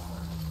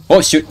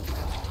 Oh, shoot.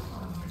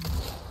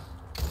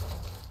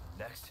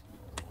 Next.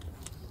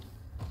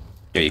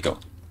 There you go.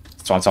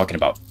 That's what I'm talking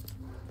about.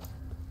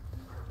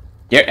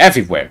 They're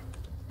everywhere.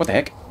 What the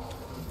heck?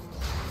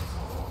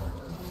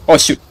 Oh,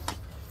 shoot.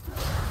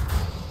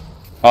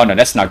 Oh, no,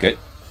 that's not good.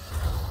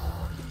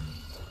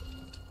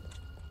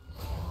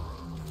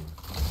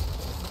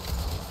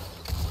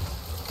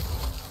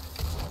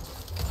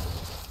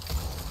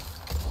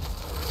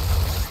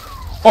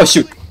 Oh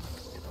shoot!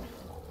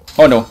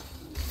 Oh no!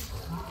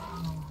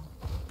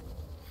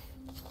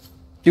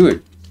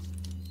 Dude!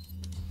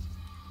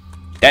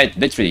 That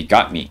literally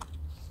got me.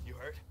 You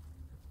hurt?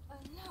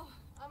 No,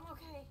 I'm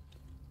okay.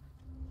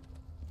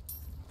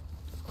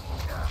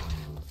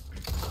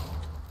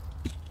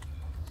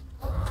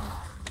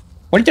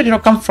 Where did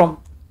it come from?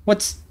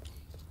 What's...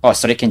 Oh,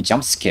 so they can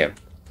jump scare.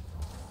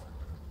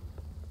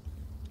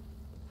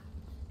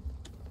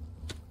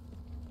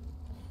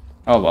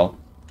 Oh well.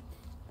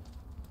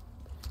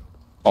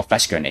 Oh,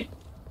 flash grenade.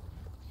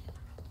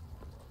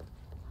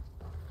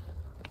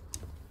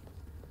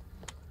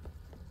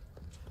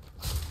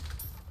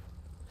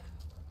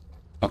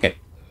 Okay.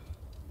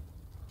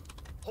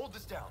 Hold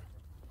this down.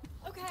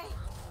 Okay.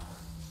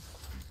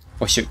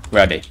 Oh shoot,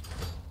 where are they?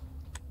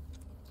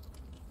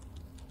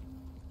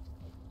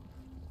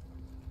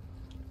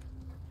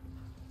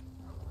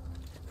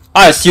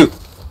 Ah, it's you!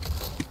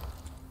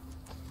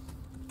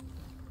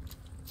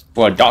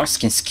 Well, dogs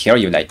can scare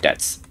you like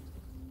that.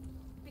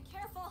 Be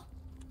careful.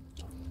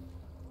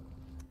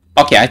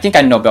 Okay, I think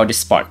I know about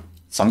this part.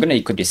 So I'm gonna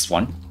equip this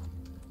one.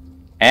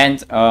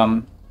 And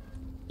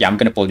yeah, I'm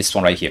gonna pull this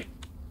one right here.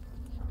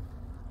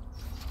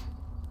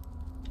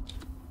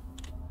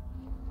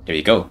 There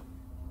you go.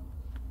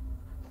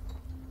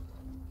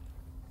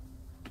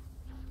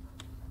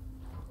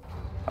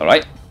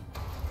 Alright.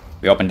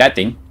 We open that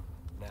thing.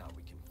 Now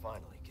we can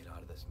finally get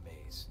out of this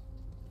maze.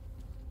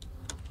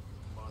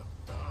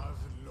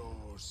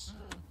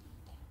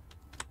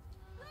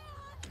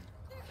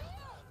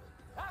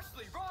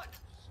 Ashley, run!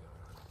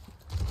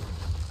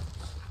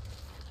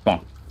 Come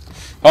on.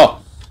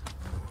 Oh!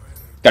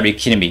 Gotta be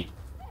kidding me.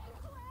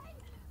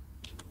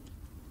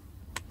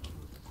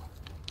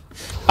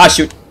 Ah,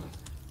 shoot!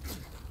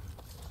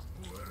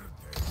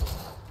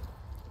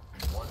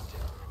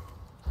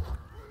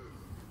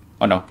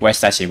 Oh no,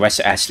 where's Ashley? Where's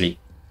Ashley?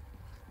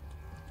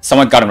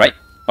 Someone got him, right?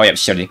 Oh yeah,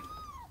 surely.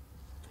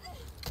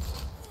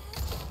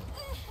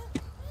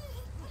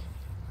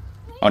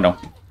 Oh no.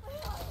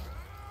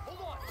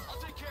 Hold on,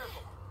 I'll take care of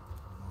him.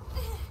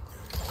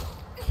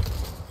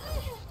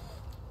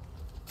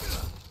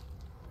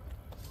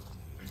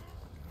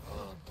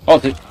 Oh,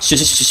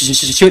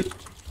 shoot!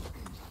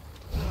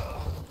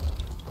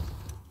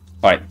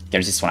 Alright,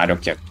 there's this one, I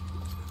don't care.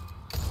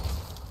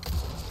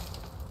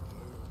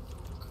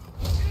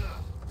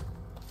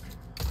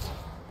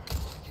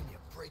 Give me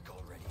a break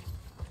already.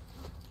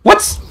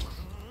 What?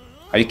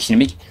 Are you kidding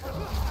me?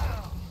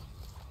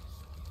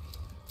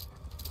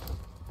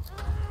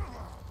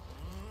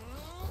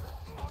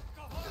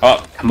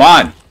 Oh, come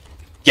on!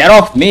 Get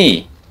off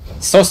me!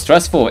 It's so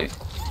stressful.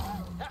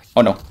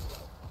 Oh no.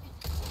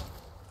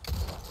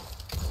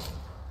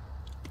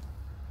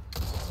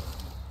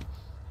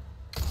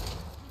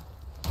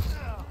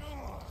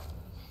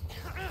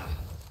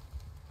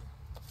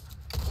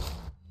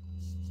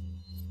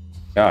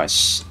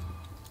 Gosh.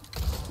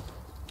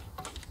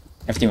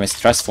 Everything was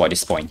stressful at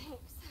this point.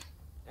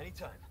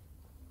 Anytime.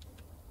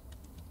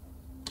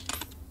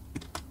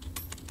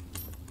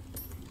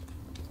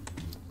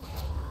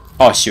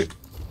 Oh shoot.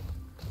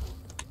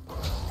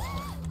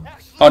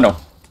 Oh no.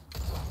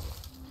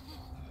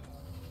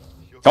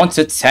 Don't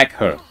attack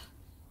her.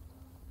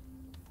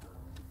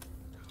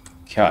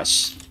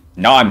 Gosh.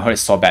 Now I'm hurt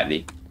so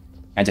badly.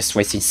 I'm just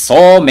wasting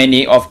so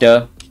many of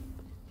the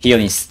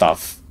healing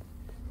stuff.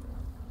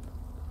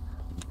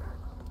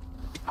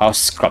 How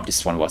scrub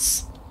this one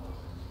was.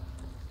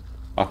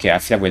 Okay, I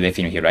feel like we're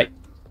leaving here, right?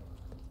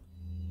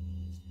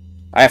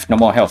 I have no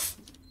more health.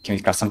 Can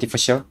we grab something for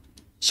sure?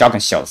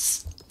 Shotgun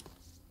shells.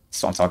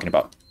 That's what I'm talking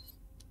about.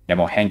 No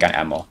more handgun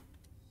ammo.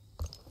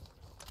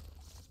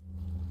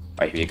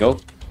 Alright, here we go.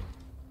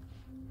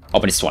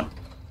 Open this one.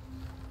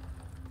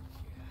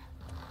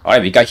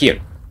 Alright, we got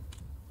here.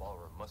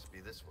 Ballroom must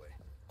be this way.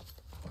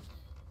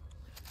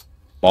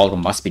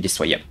 Ballroom must be this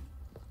way, yep.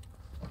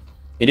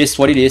 It is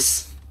what it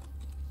is.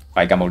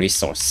 I got more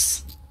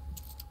resource.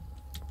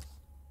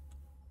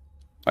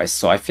 Alright,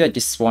 so I feel like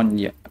this one,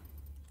 yeah.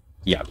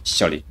 Yeah,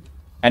 surely.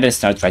 And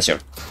there's another treasure.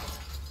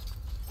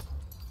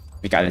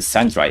 We got the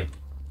sandrite.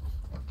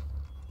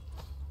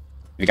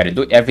 We gotta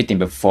do everything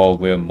before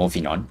we're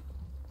moving on.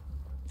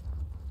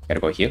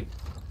 Gotta go here.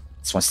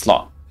 This one's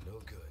slot.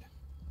 No good.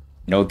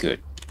 No good.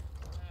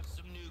 I have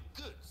some new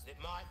goods that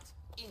might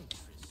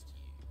interest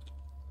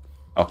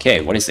you.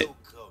 Okay, what is it?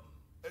 Welcome.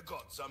 I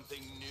got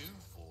something new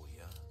for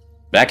you.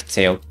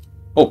 Blacktail.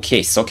 Oh,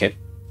 case, okay.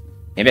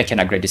 Maybe I can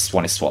upgrade this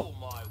one as well. Oh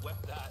my,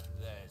 that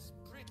there's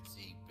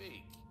pretty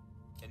big.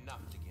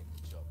 Enough to get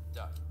the job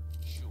done.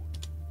 Sure.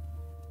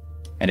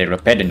 And then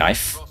repair the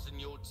knife. Crossing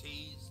your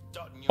T's,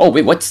 dotting your Oh,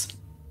 wait, what?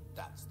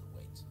 That's the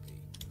way to be.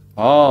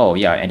 Oh,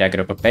 yeah, and I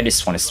gotta prepare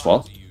this one as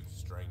well. To you,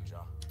 stranger.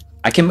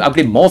 I can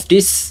upgrade more of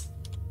this.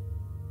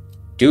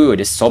 Dude,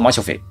 there's so much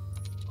of it.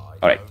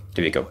 Alright,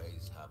 there we go.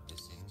 Always have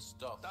this in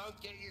stock.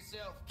 Don't get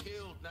yourself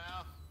killed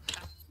now.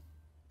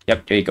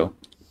 Yep, there you go.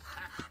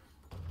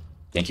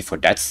 Thank you for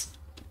that.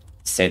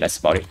 Say that's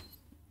about it.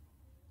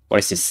 What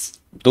is this?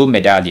 2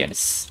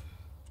 medallions.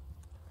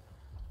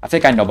 I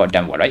think I know about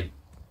them, right?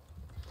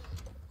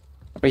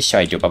 I'm pretty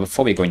sure I do, but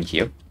before we go in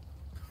here,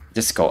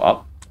 just go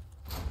up.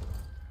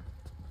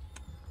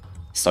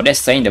 So they're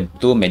saying the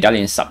 2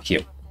 medallions up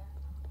here.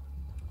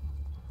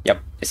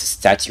 Yep, it's a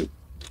statue.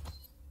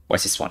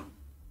 What's this one?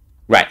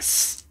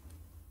 Rats.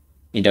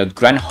 In the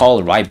Grand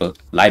Hall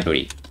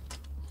Library.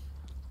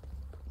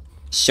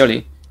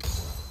 Surely.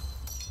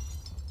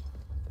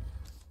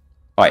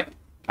 Alright,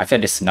 I feel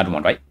there's another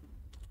one, right?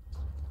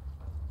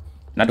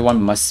 Another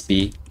one must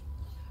be... There's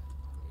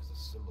a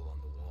symbol on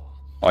the wall.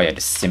 Oh yeah, the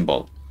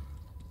symbol.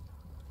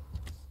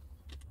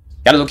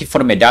 Gotta looking for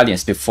the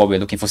medallions before we're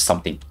looking for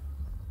something.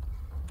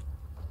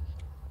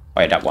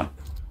 Oh yeah, that one.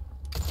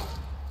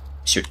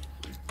 Shoot.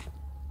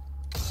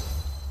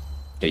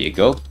 There you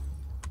go.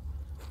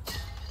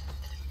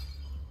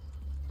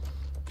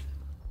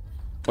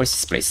 What is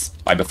this place?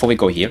 Alright, before we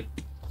go here.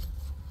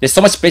 There's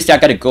so much place that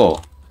I gotta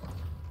go.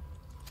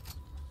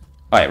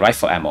 Alright,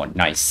 rifle ammo,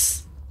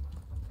 nice.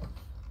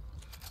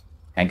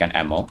 Handgun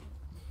ammo.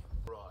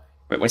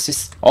 Wait, what's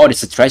this? Oh,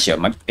 this is a treasure.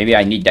 Maybe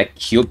I need that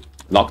cube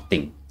lock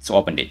thing to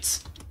open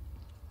it.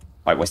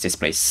 Alright, what's this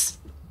place?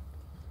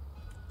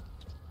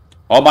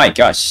 Oh my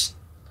gosh.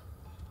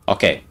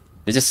 Okay,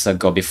 let's just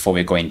go before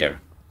we go in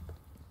there.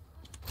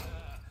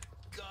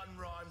 Gun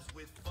rhymes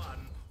with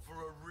fun for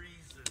a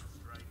reason,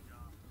 stranger.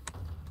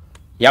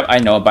 Yep, I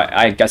know, but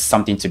I got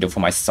something to do for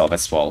myself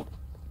as well.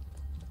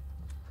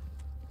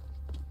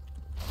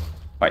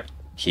 Right,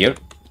 here.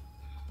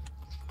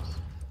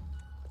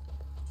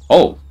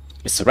 Oh,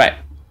 it's a rat.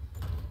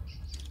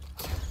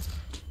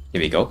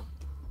 Here we go.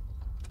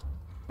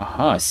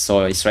 Aha,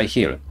 so it's right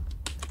here.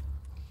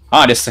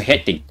 Ah, there's a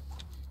head thing.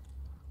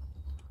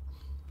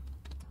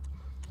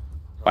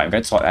 Right, I'm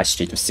gonna tell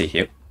Ashley to sit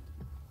here.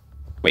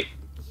 Wait,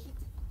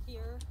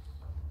 Here?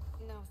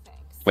 No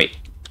thanks. wait.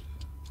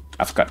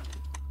 I forgot.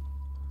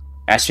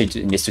 Ashley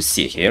needs to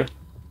sit here.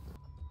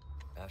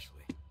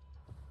 Ashley.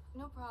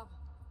 No problem.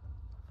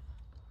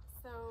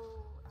 So,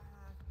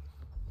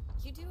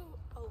 you do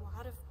a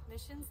lot of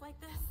missions like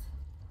this?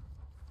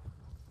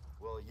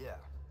 Well,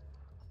 yeah.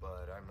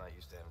 But I'm not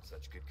used to having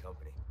such good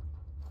company.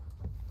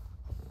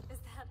 Is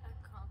that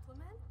a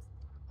compliment?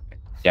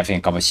 You having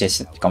a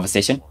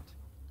conversation?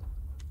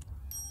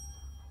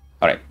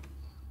 Alright.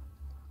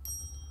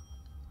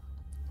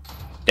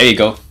 There you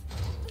go.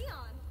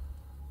 Leon!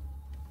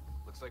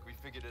 Looks like we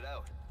figured it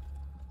out.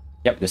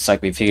 Yep, looks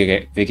like we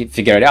figured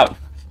it out.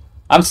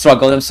 I'm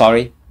struggling, I'm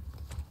sorry.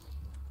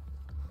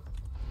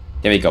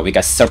 There we go, we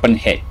got serpent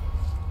head.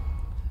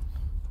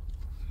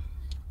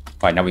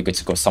 Alright, now we're good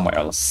to go somewhere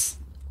else.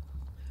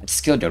 Let's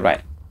kill the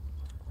rat.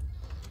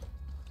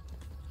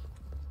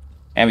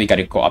 And we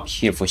gotta go up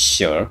here for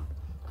sure.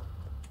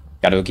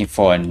 Gotta looking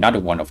for another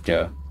one of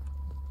the...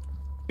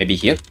 Maybe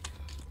here?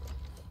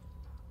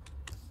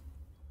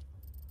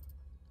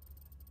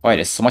 Alright,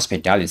 there's so much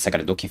medallions, I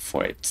gotta looking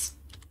for it.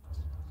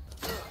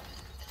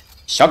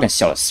 Shotgun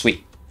shell,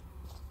 sweet.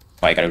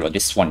 Alright, I gotta roll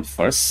this one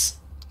first.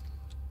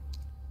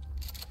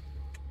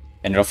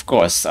 And of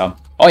course, oh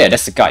yeah,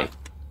 that's the guy.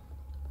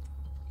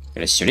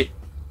 Gotta shoot it.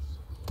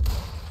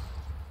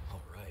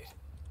 Alright.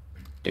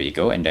 There you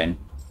go, and then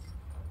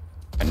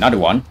another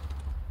one.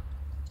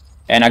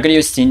 And I'm gonna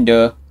use in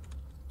the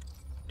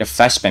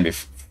flashbang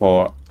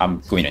before I'm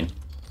going in.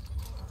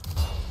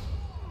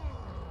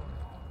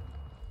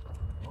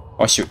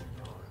 Oh shoot.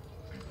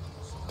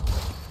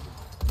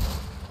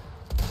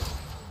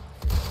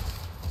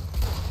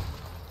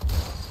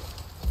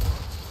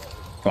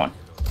 Come on.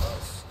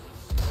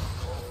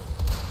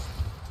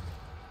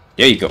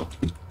 There you go.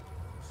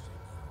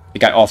 We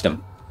got all of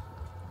them.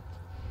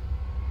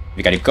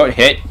 We got a good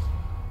hit.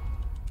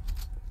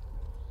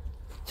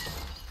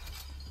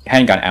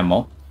 Handgun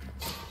ammo.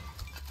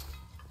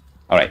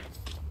 Alright.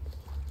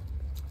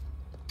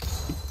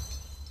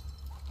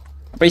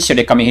 I'm pretty sure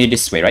they're coming here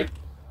this way, right?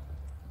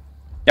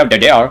 Yep, there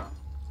they are.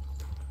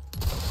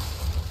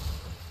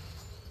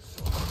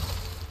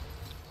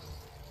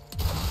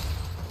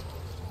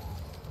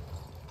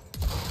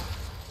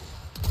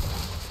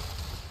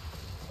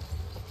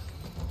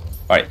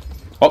 Alright.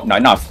 Oh, not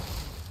enough.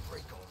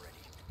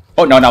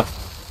 Oh, not enough.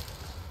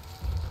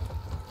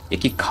 They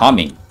keep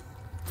coming.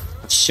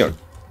 Sure.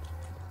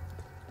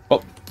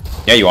 Oh,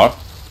 there you are.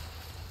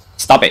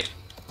 Stop it.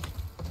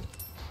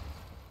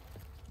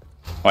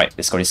 Alright,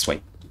 let's go this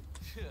way.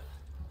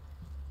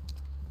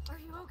 Are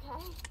you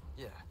okay?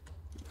 Yeah.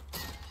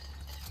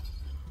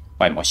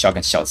 Alright, more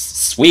shotgun shells.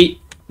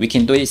 Sweet! We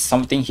can do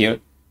something here.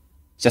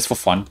 Just for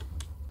fun.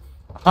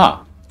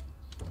 Aha!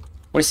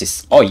 What is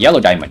this? Oh,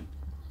 yellow diamond.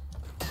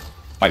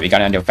 Alright, we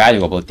got another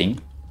valuable thing.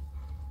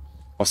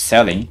 For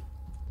selling.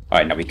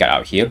 Alright, now we got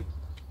out here.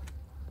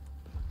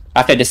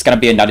 After this, gonna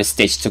be another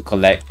stage to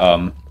collect,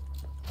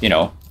 you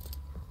know,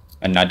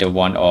 another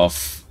one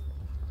of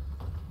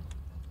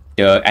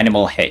the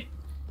animal head.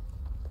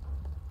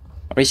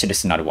 I'm pretty sure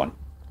there's another one.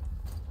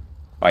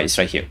 Alright, it's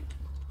right here.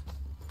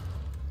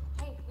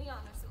 Hey, Leon,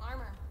 there's some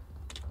armor.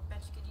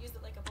 Bet you could use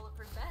it like a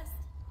bulletproof vest.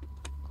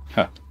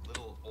 Huh.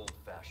 Little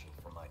old-fashioned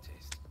for my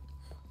taste.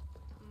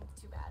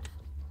 Too bad.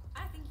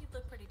 I think you'd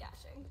look pretty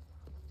dashing.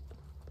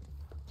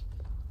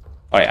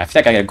 Alright, I feel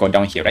like I gotta go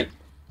down here, right?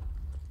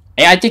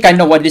 And I think I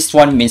know what this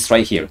one means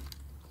right here.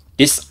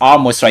 This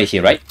armor's right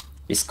here, right?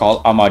 It's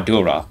called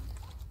Armadura.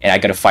 And I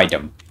gotta fight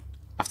them.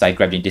 After I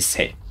grab in this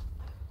head.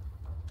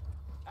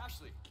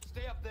 Ashley,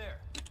 stay up there.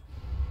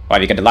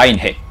 Alright, we got the lion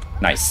head.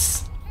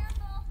 Nice.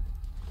 Careful!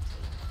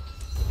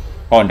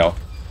 Oh no.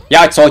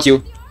 Yeah, I told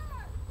you.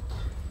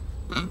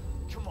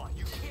 Come on,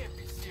 you can't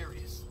be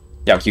serious.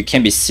 Yeah, you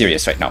can't be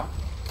serious right now.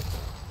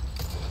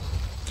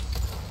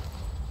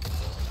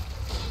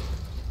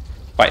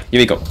 Alright, here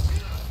we go.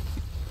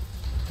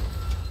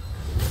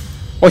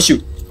 Oh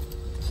shoot.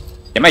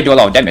 They might do a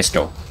lot of damage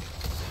though.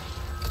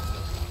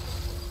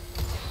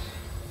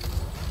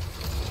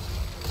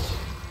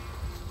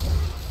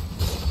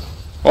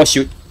 Oh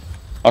shoot.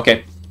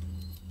 Okay.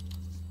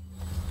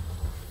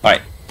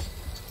 Alright.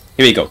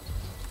 Here we go.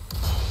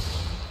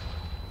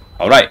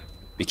 Alright.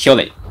 We killed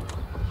it.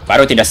 But I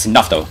don't think that's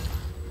enough though.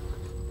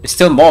 There's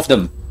still more of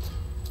them.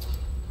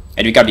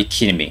 And you gotta be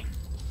kidding me.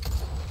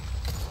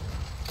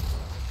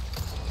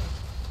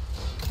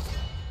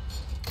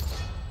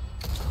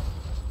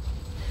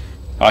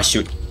 Oh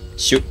shoot.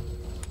 Shoot.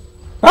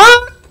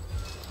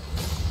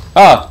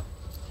 Ah!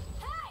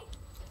 Hey!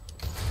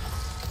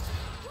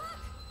 Look!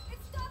 It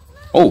stopped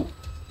moving! Oh!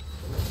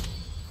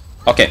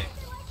 Okay.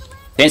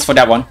 Thanks for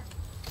that one.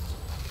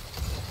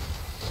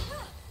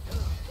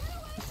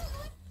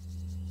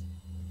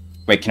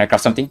 Wait, can I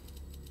craft something?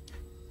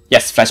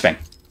 Yes, flashbang.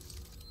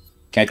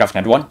 Can I craft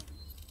another one?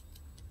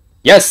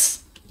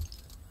 Yes!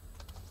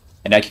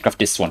 And I can craft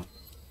this one.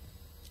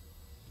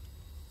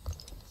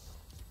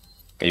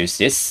 Can I use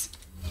this?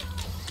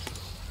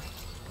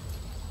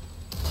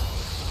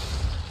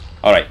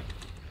 Alright.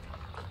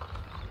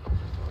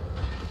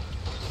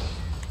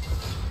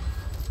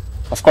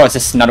 Of course,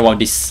 there's another one of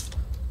these.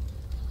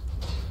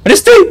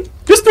 There's three!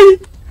 There's three!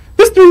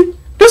 There's three!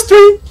 There's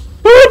three!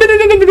 Oh, no, no,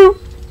 no, no, no, no!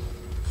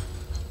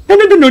 No,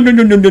 no, no, no,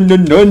 no, no, no,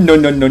 no, no, no,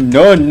 no, no,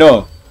 no,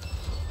 no.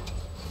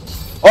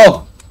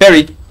 Oh,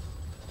 Barry.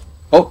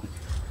 Oh,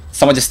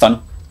 someone just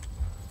stunned.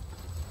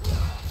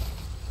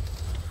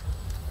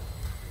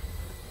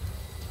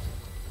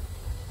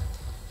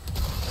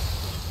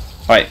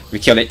 Alright, we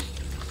killed it.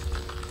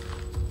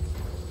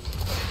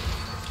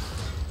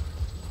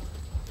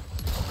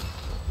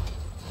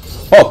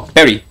 Oh,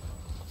 Barry.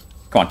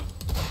 Come on.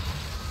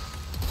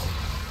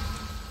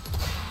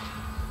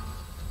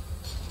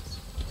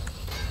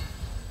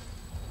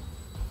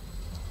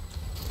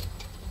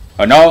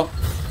 Oh no!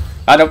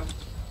 I don't.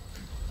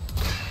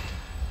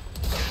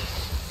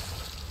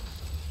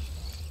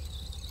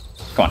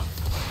 Come on.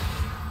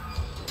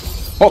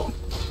 Oh!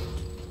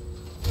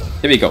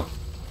 There we go.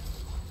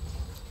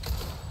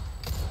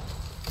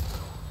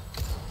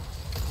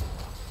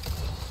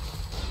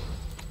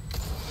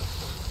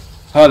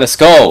 Oh, let's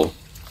go!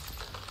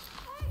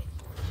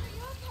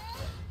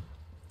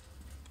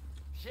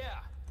 Yeah.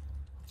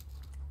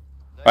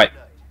 Right.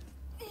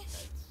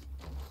 Night.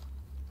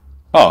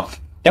 Oh,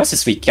 that was a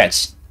sweet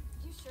catch.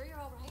 You sure you're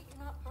alright?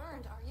 You're not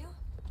burned, are you?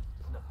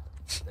 No.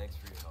 Thanks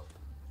for your help.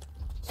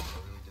 You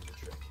really did the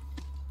trick.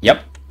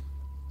 Yep.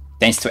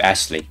 Thanks to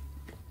Ashley.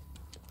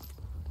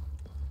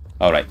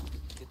 Alright.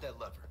 Get that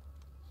lever.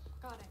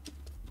 Got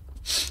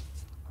it.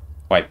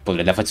 Right, pull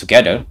the lever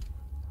together.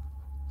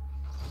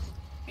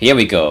 Here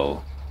we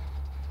go.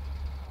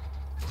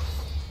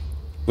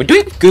 We're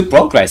doing good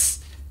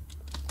progress.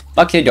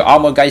 Luckily, the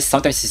armor guys,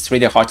 sometimes it's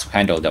really hard to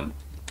handle them.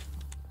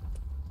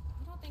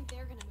 You don't think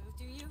they're gonna move,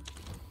 do you?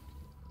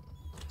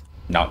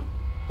 No.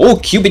 Oh,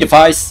 QB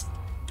device!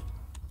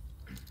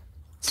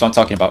 That's what I'm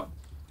talking about.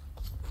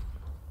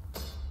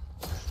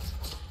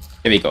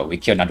 Here we go, we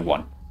killed another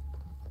one.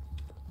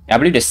 I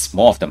believe there's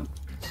more of them.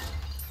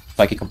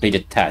 So I can complete the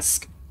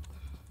task.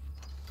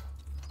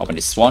 Open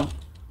this one.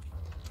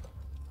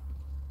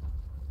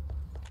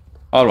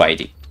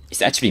 Alrighty. Is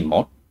there actually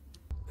more?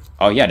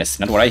 Oh yeah, there's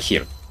another one right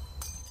here.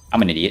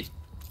 I'm an idiot.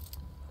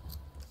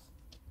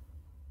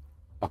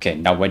 Okay,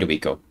 now where do we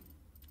go?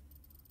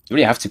 Do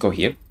we have to go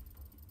here?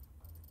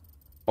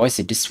 Or is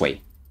it this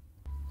way?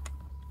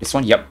 This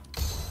one? Yep.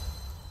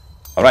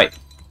 Alright.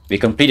 We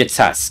completed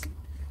task.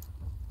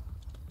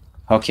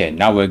 Okay,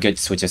 now we're good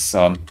to just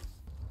I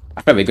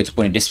thought we're good to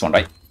put in this one,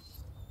 right?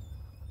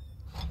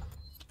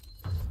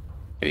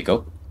 There we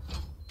go.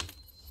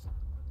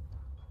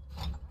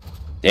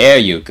 There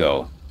you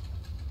go.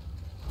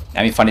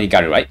 Now we finally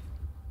got it, right?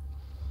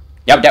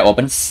 Yep, that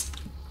opens.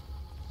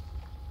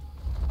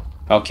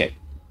 Okay.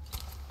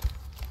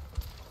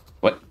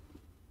 What?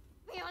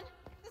 Leon,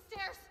 the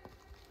stairs!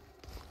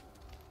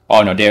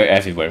 Oh no, they're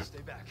everywhere. Stay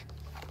back.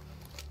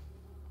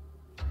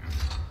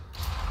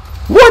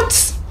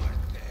 What?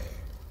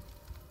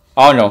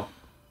 Oh no.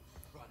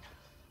 Run.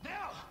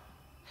 Now!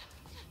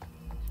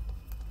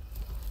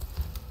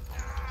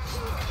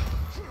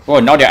 Oh,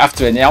 now they're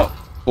after it now.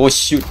 Oh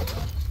shoot.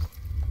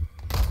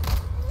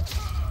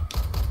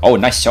 Oh,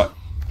 nice shot.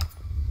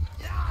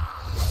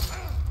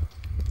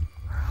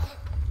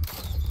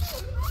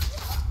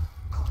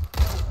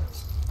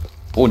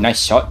 Oh,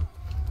 nice shot.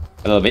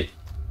 A little bit.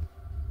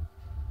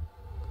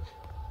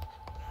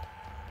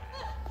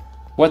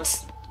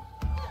 What?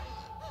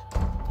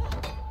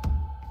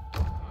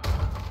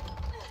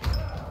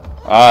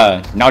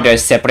 Now they're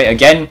separate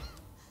again.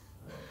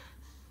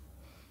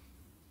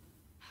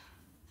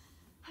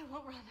 I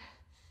won't run.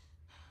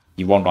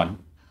 You won't run.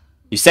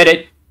 You said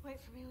it. Wait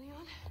for me,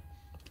 Leon.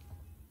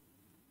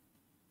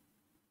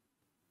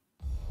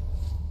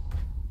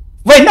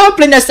 Wait, now I'm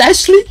playing as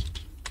Ashley?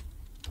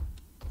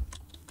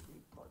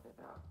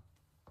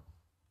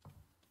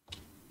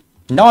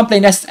 Now I'm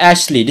playing as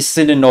Ashley. This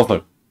isn't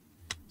over.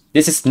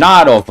 This is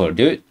not over,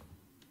 dude.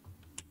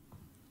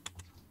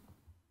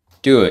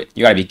 Dude,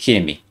 you gotta be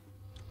kidding me.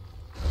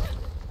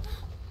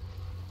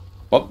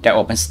 Oh, that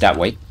opens that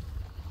way.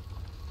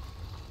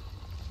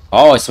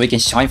 Oh, so we can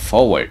shine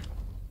forward.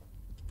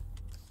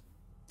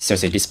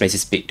 Seriously, this place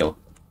is big though.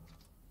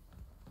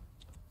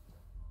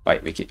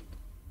 Right, we can...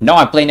 No,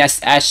 I'm playing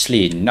as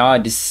Ashley. No,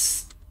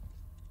 this...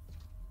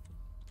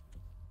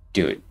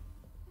 Dude.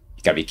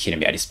 You gotta be kidding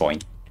me at this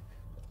point.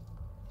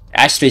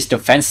 Ashley is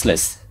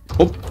defenseless.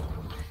 Oop.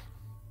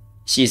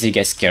 She easily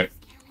gets scared.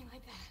 Scare me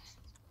like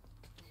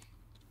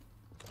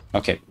that.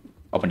 Okay,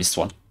 open this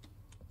one.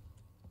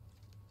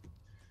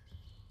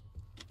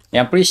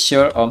 Yeah, I'm pretty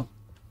sure, oh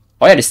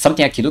yeah, there's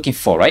something I keep looking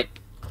for, right?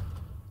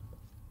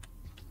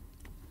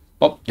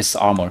 Oh, this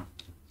armor.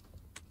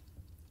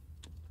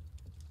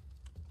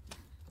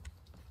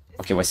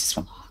 Okay, what's this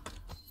one?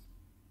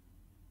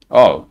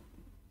 Oh.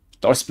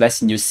 Those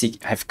blessing you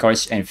seek have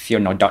courage and fear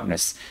no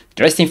darkness.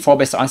 The resting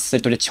four is the answer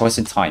to the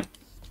chosen time.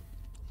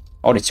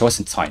 Oh, the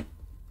chosen time.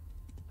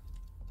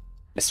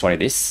 That's what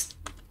it is.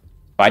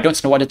 But I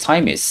don't know what the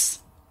time is.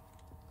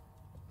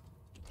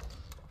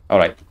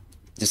 Alright.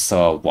 Just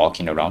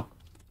walking around.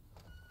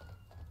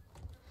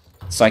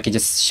 So I can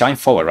just shine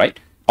forward, right?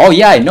 Oh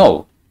yeah, I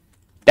know.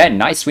 That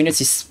night's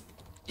weakness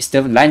is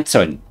the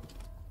lantern.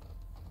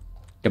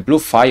 The blue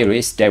fire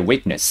is their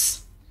weakness.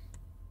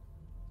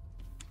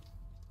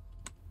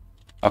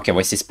 Okay,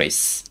 where's this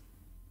place?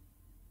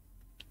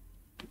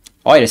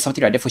 Oh, there's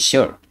something right there for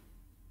sure.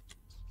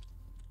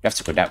 We have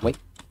to go that way.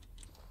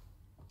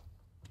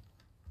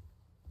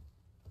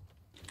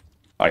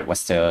 Alright,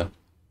 what's the...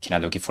 Can I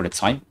look it for the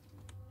time?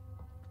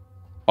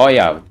 Oh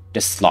yeah, the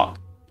slot.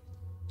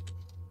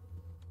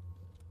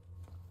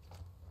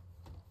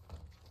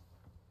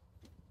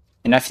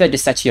 And I feel like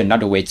there's actually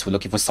another way to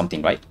looking for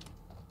something, right?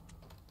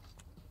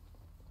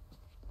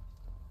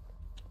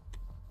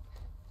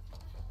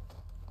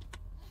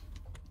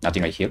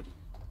 Nothing right here.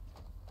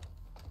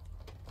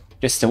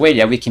 Just the way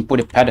that we can put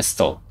a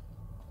pedestal.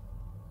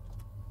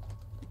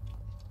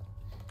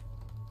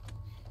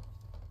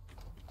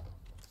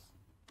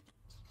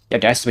 Yeah,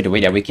 that's the way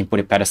that we can put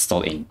a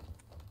pedestal in.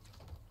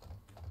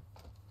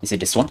 Is it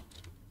this one?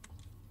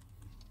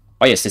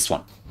 Oh yes, this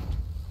one.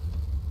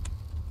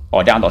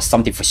 Oh, that unlocks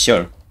something for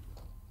sure.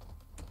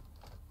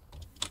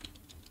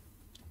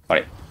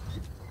 Alright.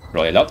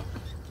 Roll it up.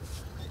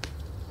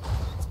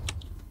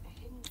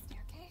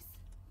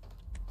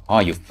 Oh,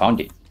 you found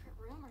it.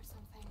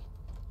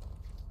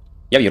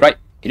 Yeah, you're right.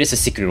 It is a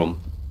secret room.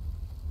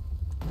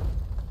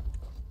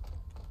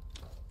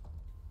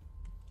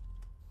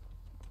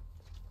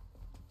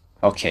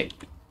 Okay.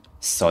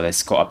 So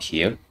let's go up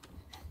here.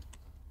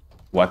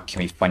 What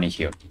can we find in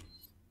here?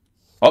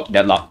 Oh,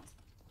 that locked.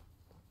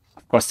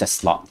 Of course,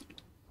 that's locked.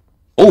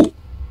 Oh!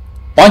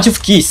 Bunch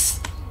of keys!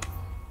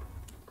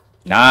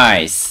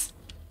 Nice!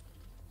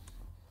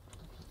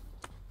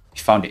 We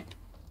found it.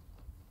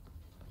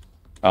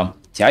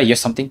 Did I hear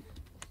something?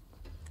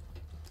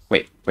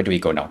 Wait, where do we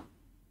go now?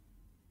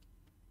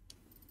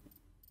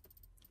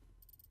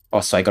 Oh,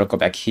 so I gotta go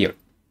back here.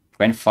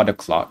 Grandfather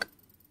clock.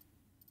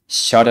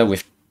 Shutter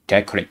with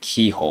decorate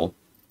keyhole.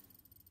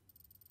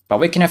 But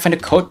where can I find the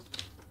code?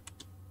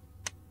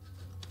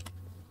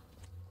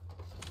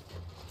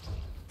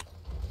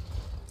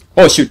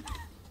 Oh shoot!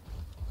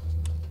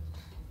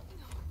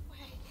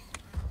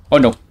 Oh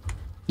no!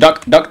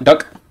 Duck, duck,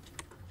 duck!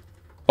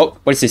 Oh,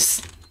 what is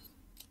this?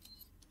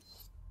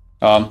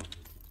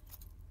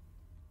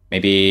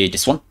 Maybe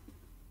this one?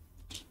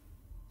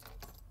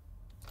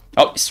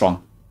 Oh, it's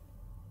wrong.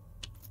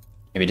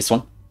 Maybe this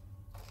one?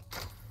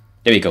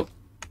 There we go.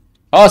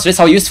 Oh, so that's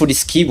how useful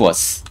this key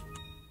was.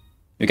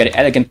 We got an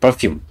elegant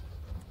perfume.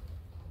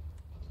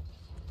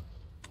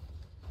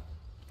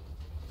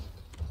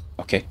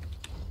 Okay.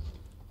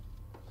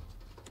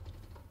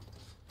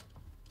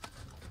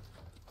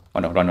 Oh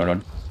no, run, run,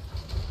 run.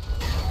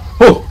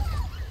 Oh!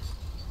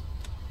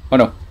 Oh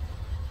no.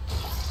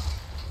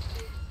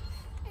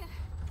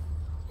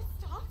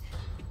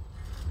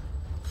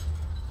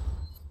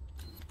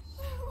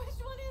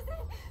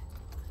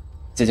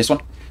 Is it this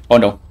one? Oh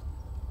no.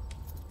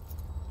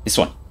 This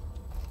one.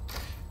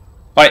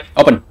 Alright,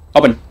 open,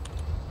 open.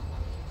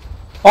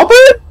 Open!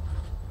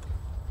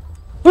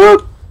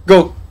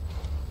 Go.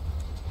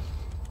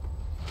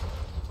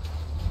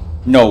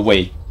 No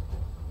way.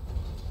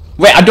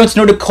 Wait, I don't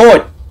know the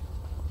code.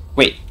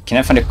 Wait, can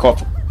I find the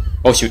code?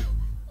 Oh shoot.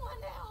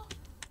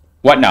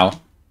 What now?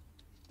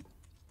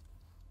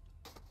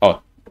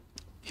 Oh,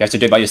 you have to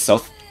do it by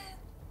yourself.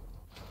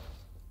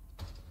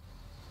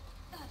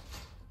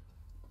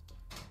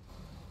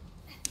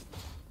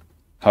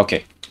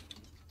 Okay.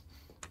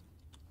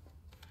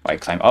 I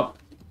climb up.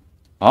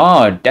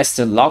 Oh, that's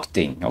the lock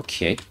thing.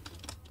 Okay.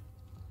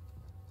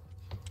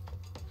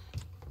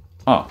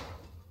 Oh.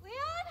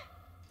 Leon?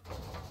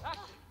 Are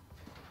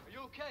you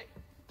okay?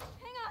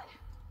 Hang on.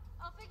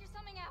 I'll figure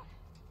something out.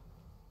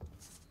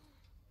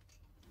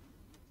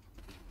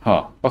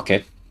 Oh,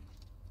 okay.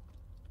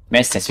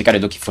 Makes sense. We gotta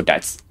look for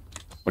that.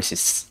 What is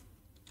this?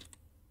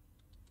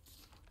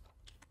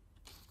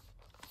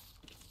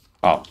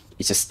 Oh,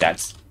 it's just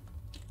that.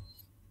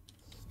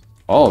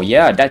 Oh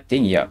yeah, that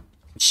thing, yeah.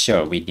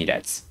 Sure, we need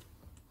that.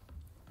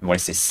 What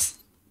is this?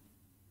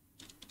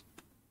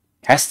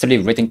 Hastily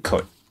written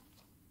code.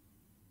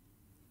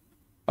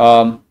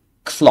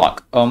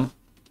 Clock.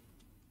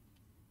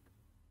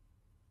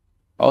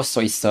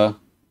 Also it's a...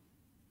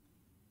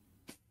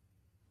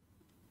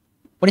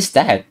 What is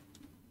that?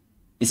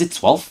 Is it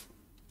 12?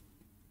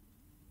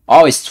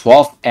 Oh, it's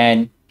 12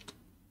 and...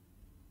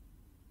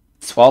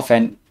 12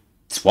 and...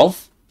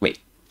 12? Wait,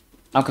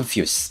 I'm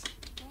confused.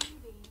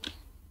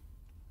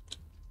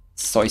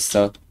 So it's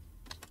a...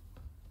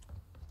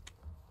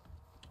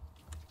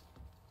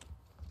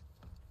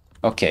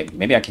 Okay,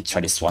 maybe I can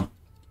try this one.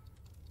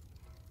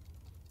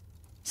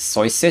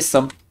 So it says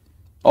some...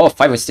 Oh,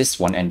 5 was this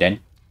one, and then...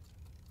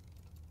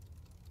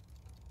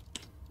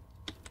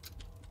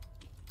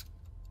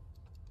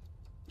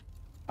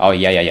 Oh,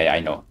 yeah, I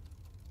know.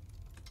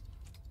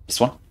 This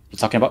one? You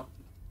talking about?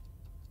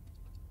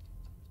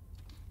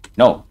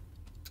 No.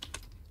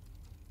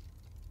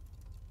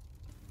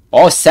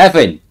 Oh,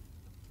 7!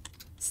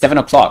 7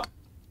 o'clock.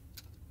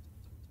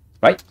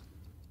 Right?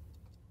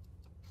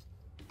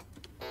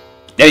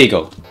 There you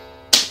go.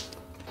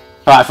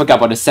 Oh, I forgot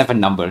about the 7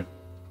 number. I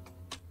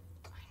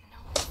know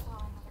I saw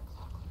another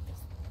clock like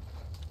this.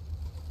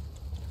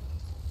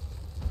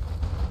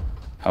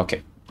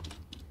 Okay.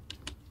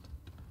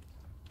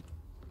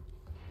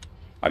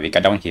 Alright, we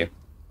got down here.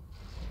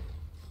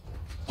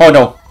 Oh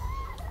no!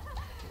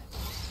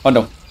 Oh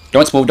no.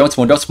 Don't move, don't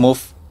move, don't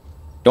move.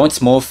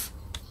 Don't move.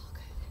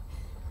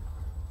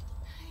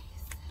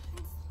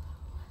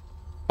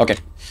 Okay.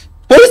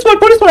 Bonus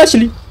one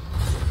actually!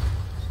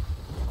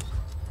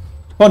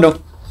 Oh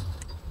no.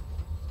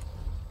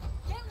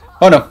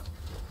 Oh no.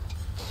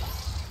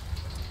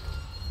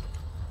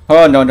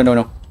 Oh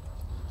no.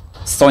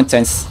 So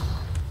intense.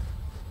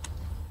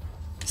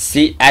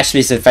 See,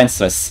 Ashley's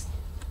defenseless.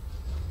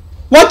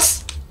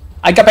 What?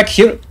 I got back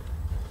here.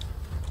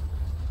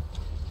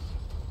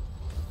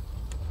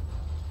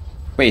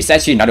 Wait, it's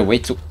actually another way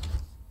to...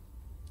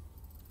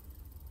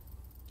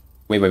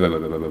 Wait.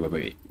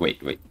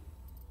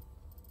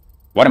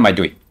 What am I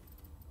doing?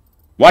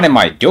 What am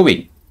I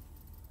doing?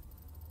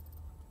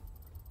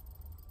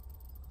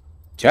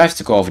 Do I have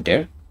to go over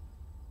there?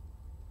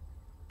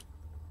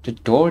 The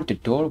door,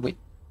 wait.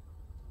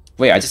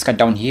 Wait, I just got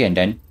down here and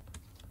then...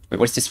 Wait,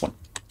 what's this one?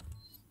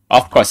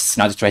 Of course, it's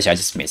another treasure I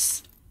just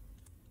missed.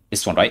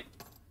 This one, right?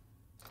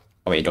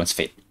 Oh wait, don't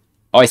fit.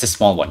 Oh, it's a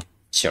small one.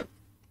 Sure.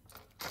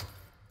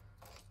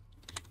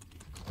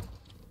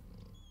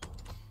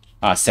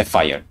 Ah,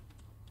 Sapphire.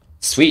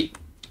 Sweet.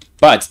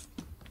 But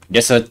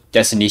there's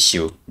an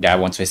issue that I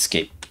want to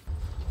escape.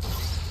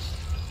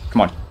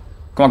 Come on.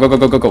 Come on,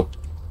 go. Go.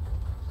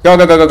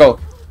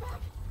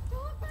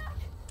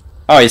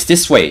 Oh, it's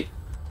this way.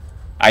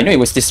 I knew it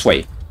was this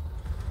way.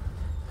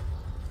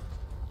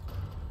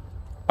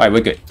 Alright,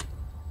 we're good.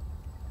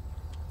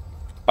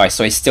 Alright,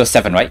 so it's still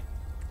 7, right?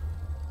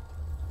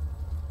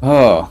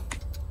 Oh.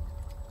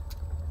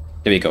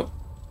 There we go.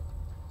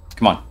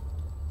 Come on.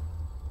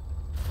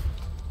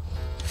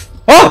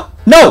 Oh!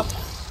 No!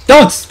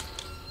 Don't!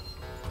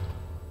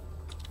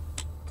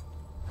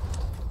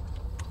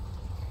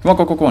 Come on.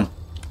 Come on!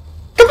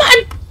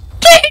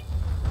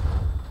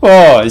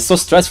 Oh, it's so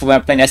stressful when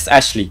I'm playing as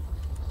Ashley.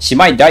 She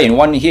might die in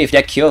one hit if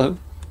I kill her.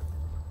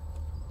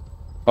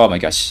 Oh my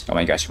gosh. Oh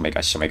my gosh.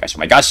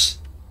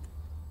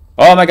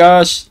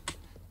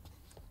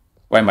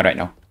 Where am I right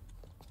now?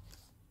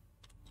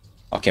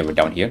 Okay, we're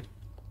down here.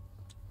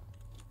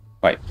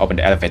 Right, open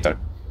the elevator.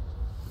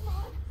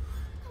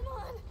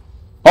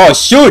 Oh,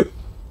 shoot!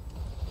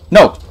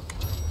 No!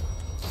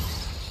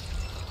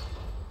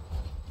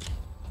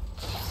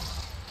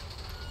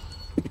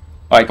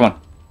 Alright, come on.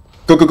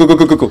 Go. Go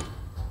quick!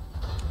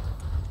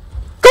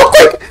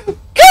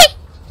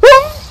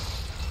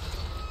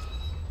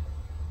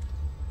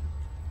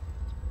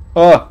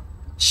 Oh,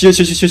 shoot.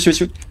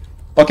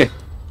 Okay.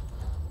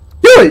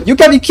 Dude, you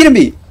can't be kidding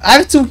me. I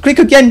have to click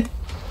again.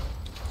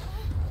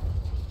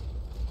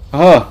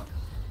 Oh.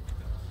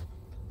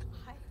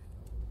 I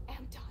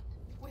am done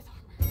with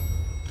armor.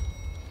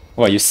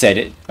 Well, you said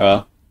it. Didn't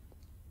I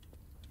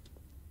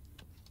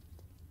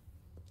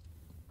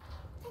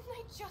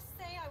just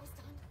say I was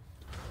done?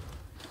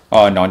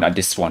 Oh no, not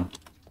this one.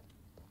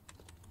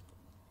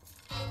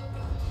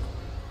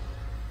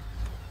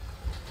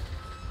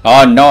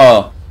 Oh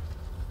no.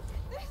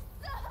 This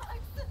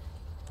sucks!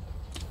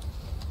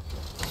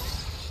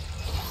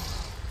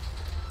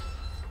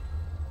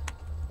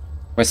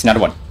 Where's another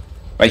one?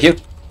 Right here.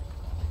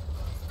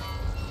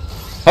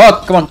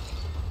 Oh, come on.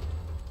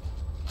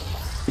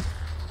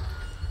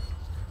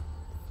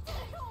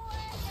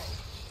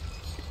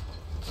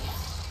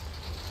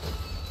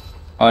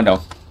 Oh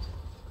no.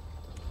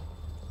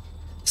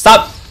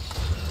 Stop!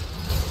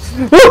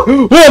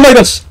 Oh my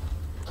gosh!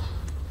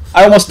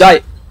 I almost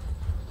died.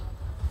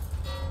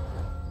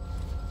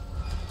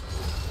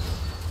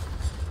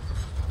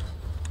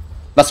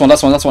 Last one.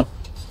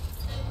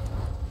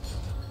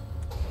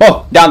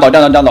 Oh,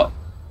 download.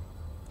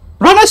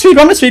 Run Ashley!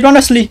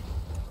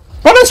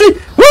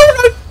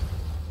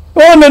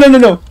 Oh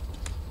no.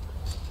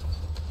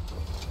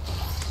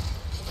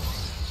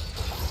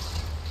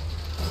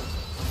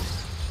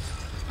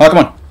 Oh, come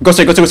on. Go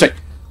straight.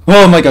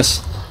 Oh my gosh.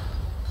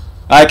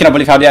 I cannot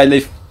believe how did I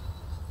live.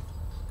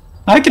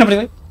 I cannot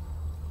believe it.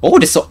 Oh,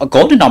 this is a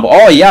golden number.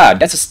 Oh yeah,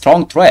 that's a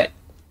strong thread.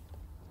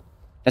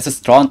 That's a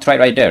strong thread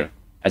right there.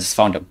 I just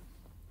found them.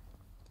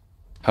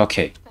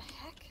 Okay. The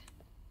heck?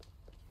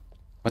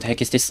 What the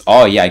heck is this?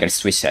 Oh yeah, I gotta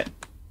switch that.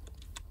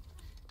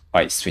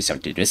 Alright, switch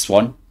out to this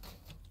one.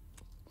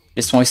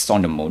 This one is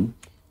on the moon.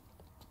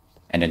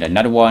 And then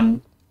another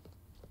one.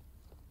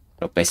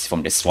 Replace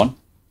from this one.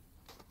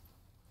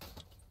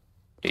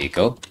 There you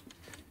go.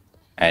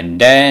 And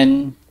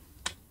then...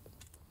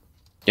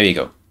 there you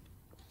go.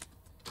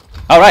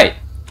 Alright,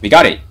 we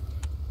got it.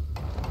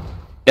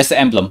 That's the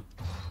emblem.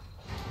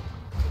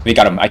 We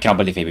got him. I cannot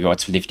believe it. We got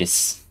to leave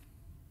this.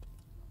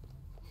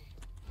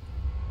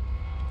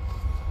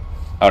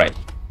 Alright.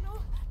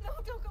 No,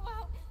 don't go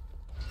out.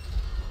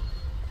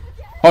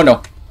 Oh no.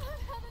 I've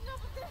had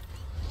enough of this.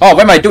 Oh,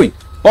 what am I doing?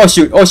 Oh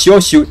shoot, oh shoot, oh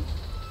shoot.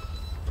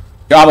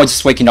 Your armor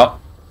just waking up.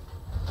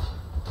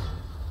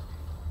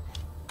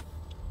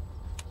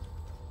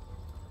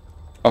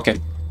 Okay.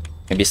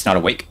 Maybe it's not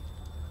awake.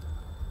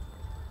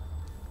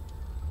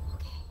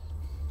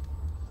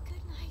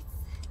 Good night,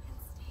 and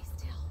stay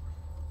still.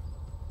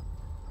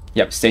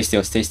 Yep, stay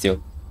still, stay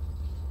still.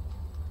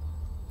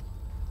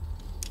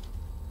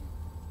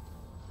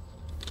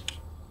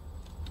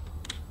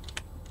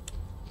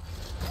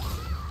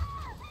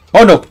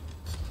 Oh no!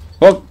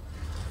 Oh!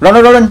 Run,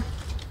 run, run, run!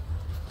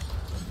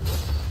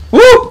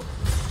 Woo!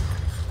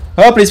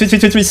 Oh, please, please,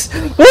 please, please,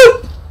 please!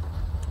 Woo!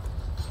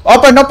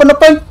 Open, open,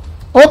 open!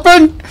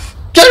 Open!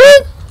 Get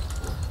it!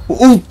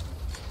 Ooh!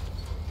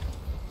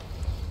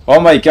 Oh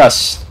my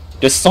gosh!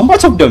 There's so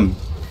much of them!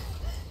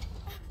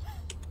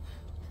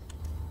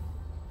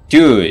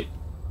 Dude!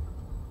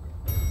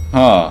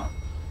 Huh.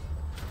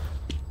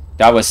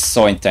 That was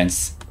so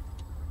intense.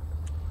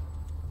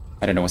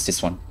 I don't know what's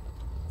this one.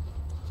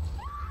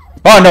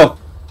 Oh no!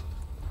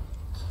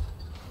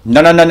 No,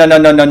 no, no, no, no,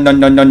 no, no, no,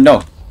 no, no,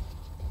 no.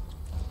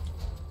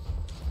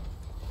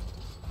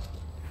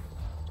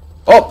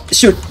 Oh,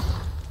 shoot!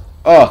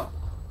 Oh.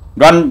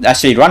 Run,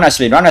 Ashley, run,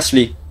 Ashley, run,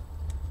 Ashley.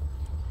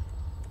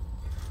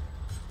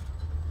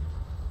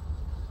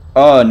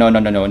 Oh, no, no,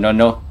 no, no, no,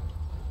 no.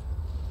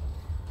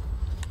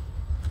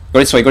 Go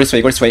this way, go this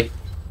way, go this way.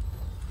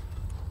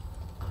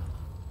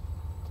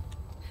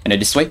 And then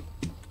this way.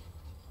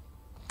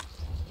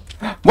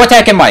 What the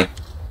heck am I?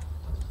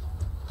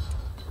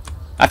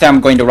 I think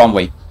I'm going the wrong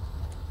way.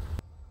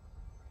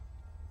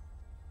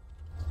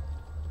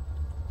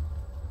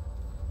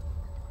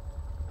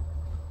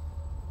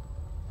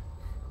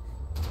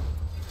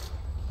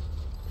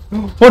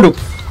 Oh no!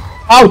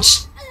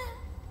 Ouch!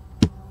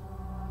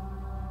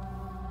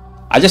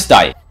 I just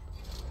died.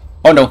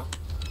 Oh no.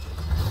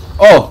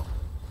 Oh!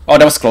 Oh,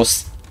 that was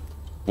close.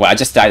 Well, I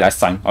just died last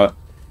time.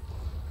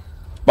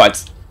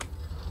 But...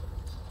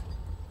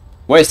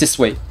 where is this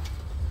way?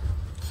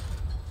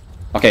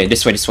 Okay,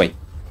 this way, this way.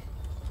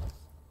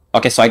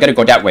 Okay, so I gotta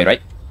go that way,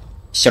 right?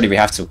 Surely we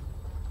have to.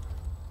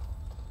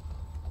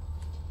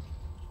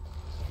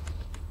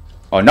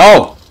 Oh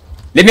no!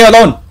 Leave me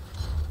alone!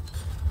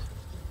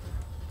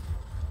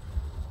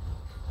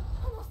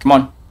 Come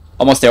on.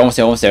 Almost there, almost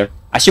there, almost there.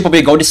 I should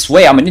probably go this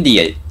way. I'm an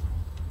idiot.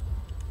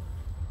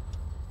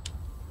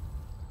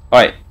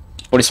 Alright.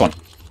 Go this one.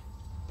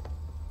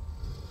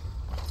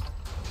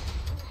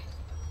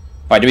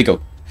 Alright, there we go.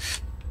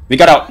 We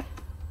got out.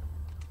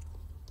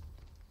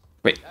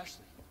 Wait.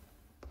 Ashley,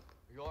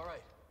 are you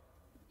alright?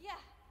 Yeah.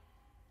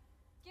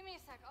 Give me a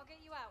sec. I'll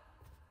get you out.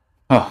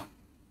 Oh.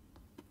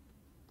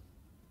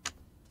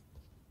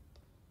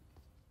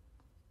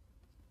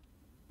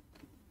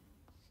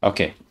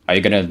 Okay. Are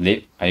you gonna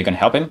leave? Are you gonna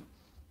help him?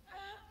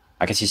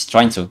 I guess he's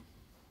trying to.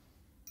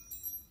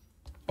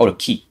 Oh, the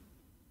key.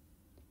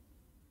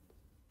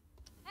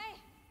 Hey,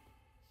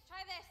 try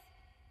this.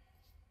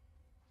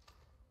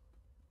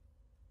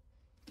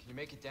 Can you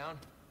make it down?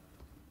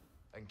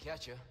 I can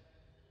catch you.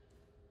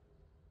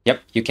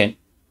 Yep, you can.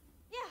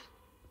 Yeah,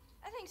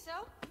 I think so.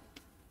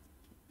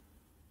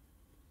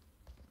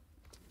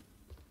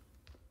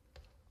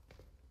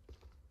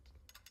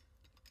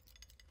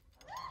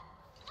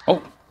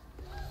 Oh.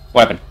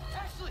 What happened?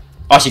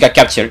 Oh, she got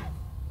captured.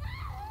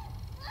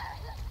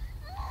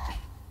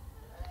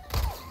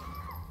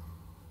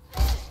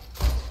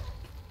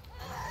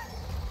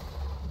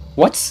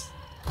 What?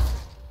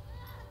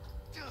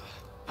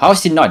 How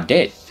is he not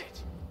dead?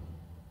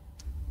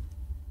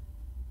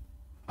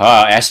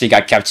 Ah, Ashley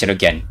got captured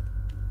again.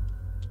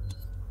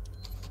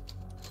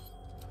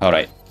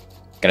 Alright.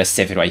 Gotta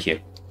save it right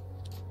here.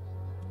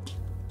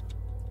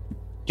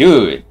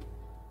 Dude.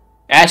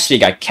 Ashley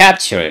got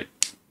captured.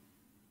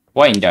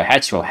 What in the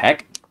actual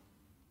heck?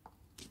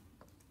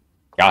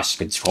 Gosh,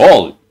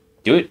 control.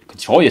 Dude,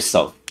 control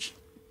yourself.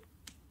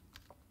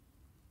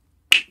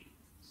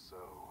 So,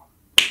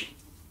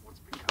 what's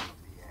become of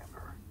the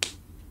Amber?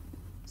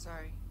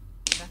 Sorry,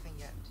 nothing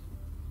yet.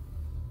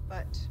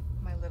 But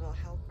my little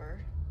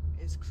helper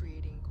is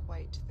creating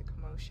quite the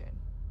commotion.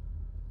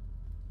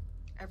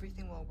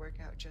 Everything will work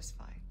out just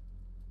fine.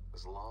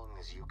 As long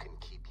as you can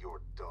keep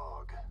your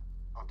dog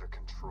under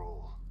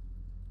control.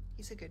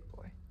 He's a good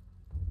boy.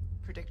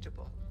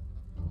 Predictable.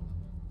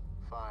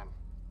 Fine.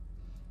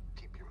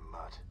 Keep your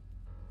mutt.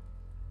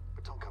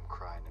 But don't come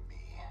crying to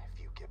me if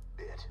you get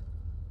bit.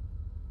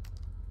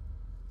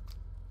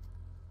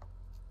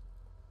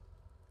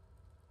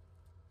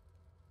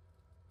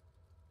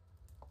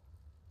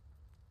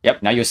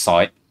 Yep, now you saw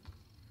it.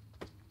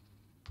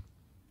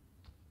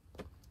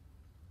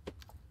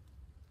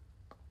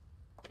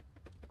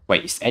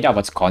 Wait, is Ada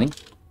what's calling?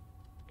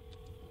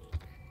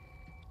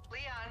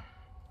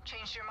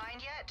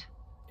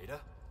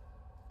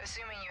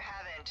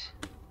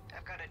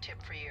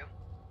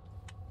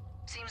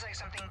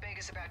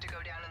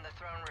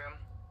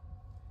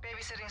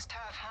 Things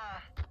tough, huh?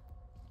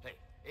 Hey,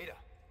 Ada.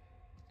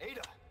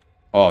 Ada.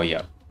 Oh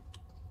yeah,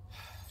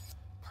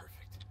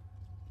 Perfect.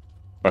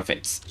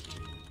 perfect.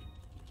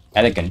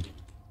 Elegant.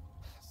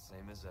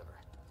 Same as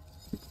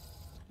ever.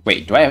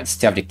 Wait, do I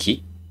still have the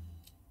key?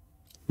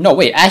 No,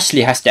 wait,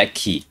 Ashley has that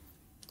key.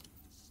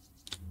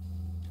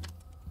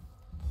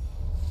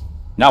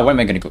 Now where am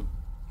I gonna go?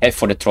 Head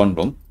for the throne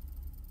room.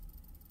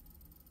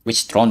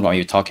 Which throne room are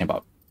you talking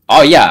about?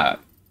 Oh yeah,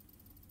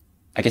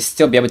 I can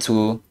still be able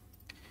to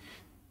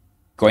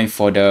go in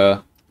for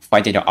the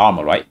fighting the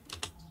armor, right?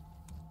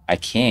 I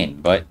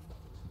can, but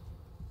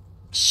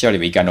surely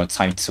we got no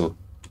time to.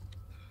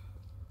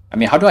 I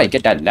mean, how do I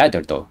get that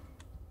ladder though?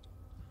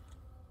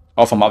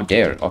 Oh, from up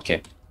there.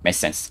 Okay, makes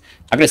sense.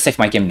 I'm gonna save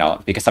my game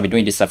now because I've been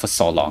doing this for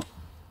so long.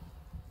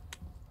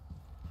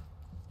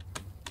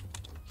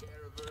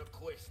 Care of a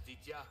request, did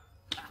ya?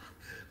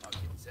 I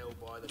can tell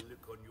by the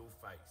look on your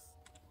face.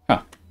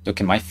 Huh,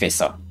 look at my face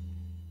up.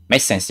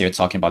 Makes sense you're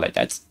talking about like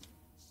that.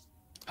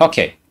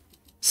 Okay,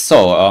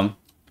 so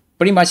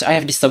pretty much I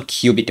have this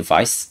qubit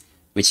device,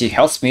 which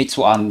helps me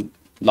to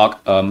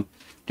unlock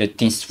the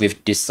things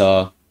with this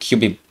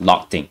qubit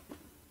lock thing.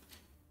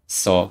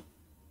 So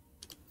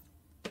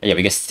yeah,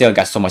 we still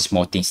got so much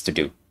more things to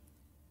do.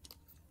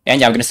 And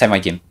yeah, I'm gonna save my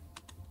game.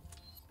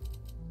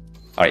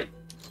 Alright,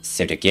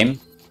 save the game.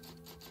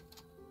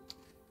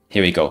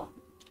 Here we go.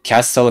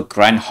 Castle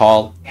Grand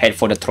Hall, head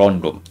for the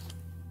throne room.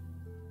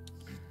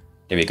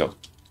 There we go.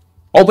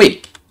 Oh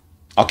wait!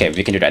 Okay,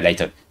 we can do that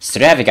later. So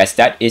there you guys,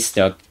 that is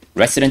the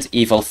Resident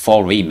Evil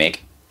 4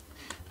 Remake.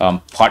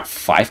 Part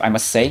 5, I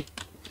must say.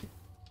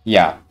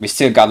 Yeah, we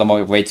still got a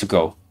more way to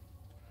go.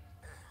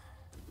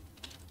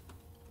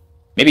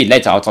 Maybe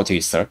later I'll talk to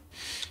you, sir.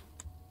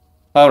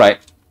 Alright,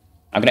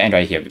 I'm gonna end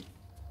right here.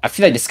 I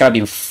feel like there's gotta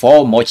be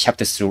 4 more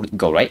chapters to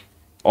go, right?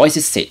 Or is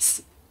it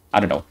 6? I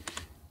don't know.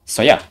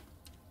 So yeah,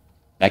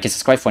 like and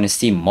subscribe for to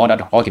see more of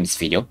the horror games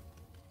video.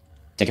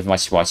 Thank you very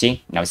much for watching,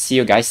 and I'll see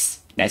you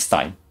guys next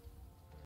time.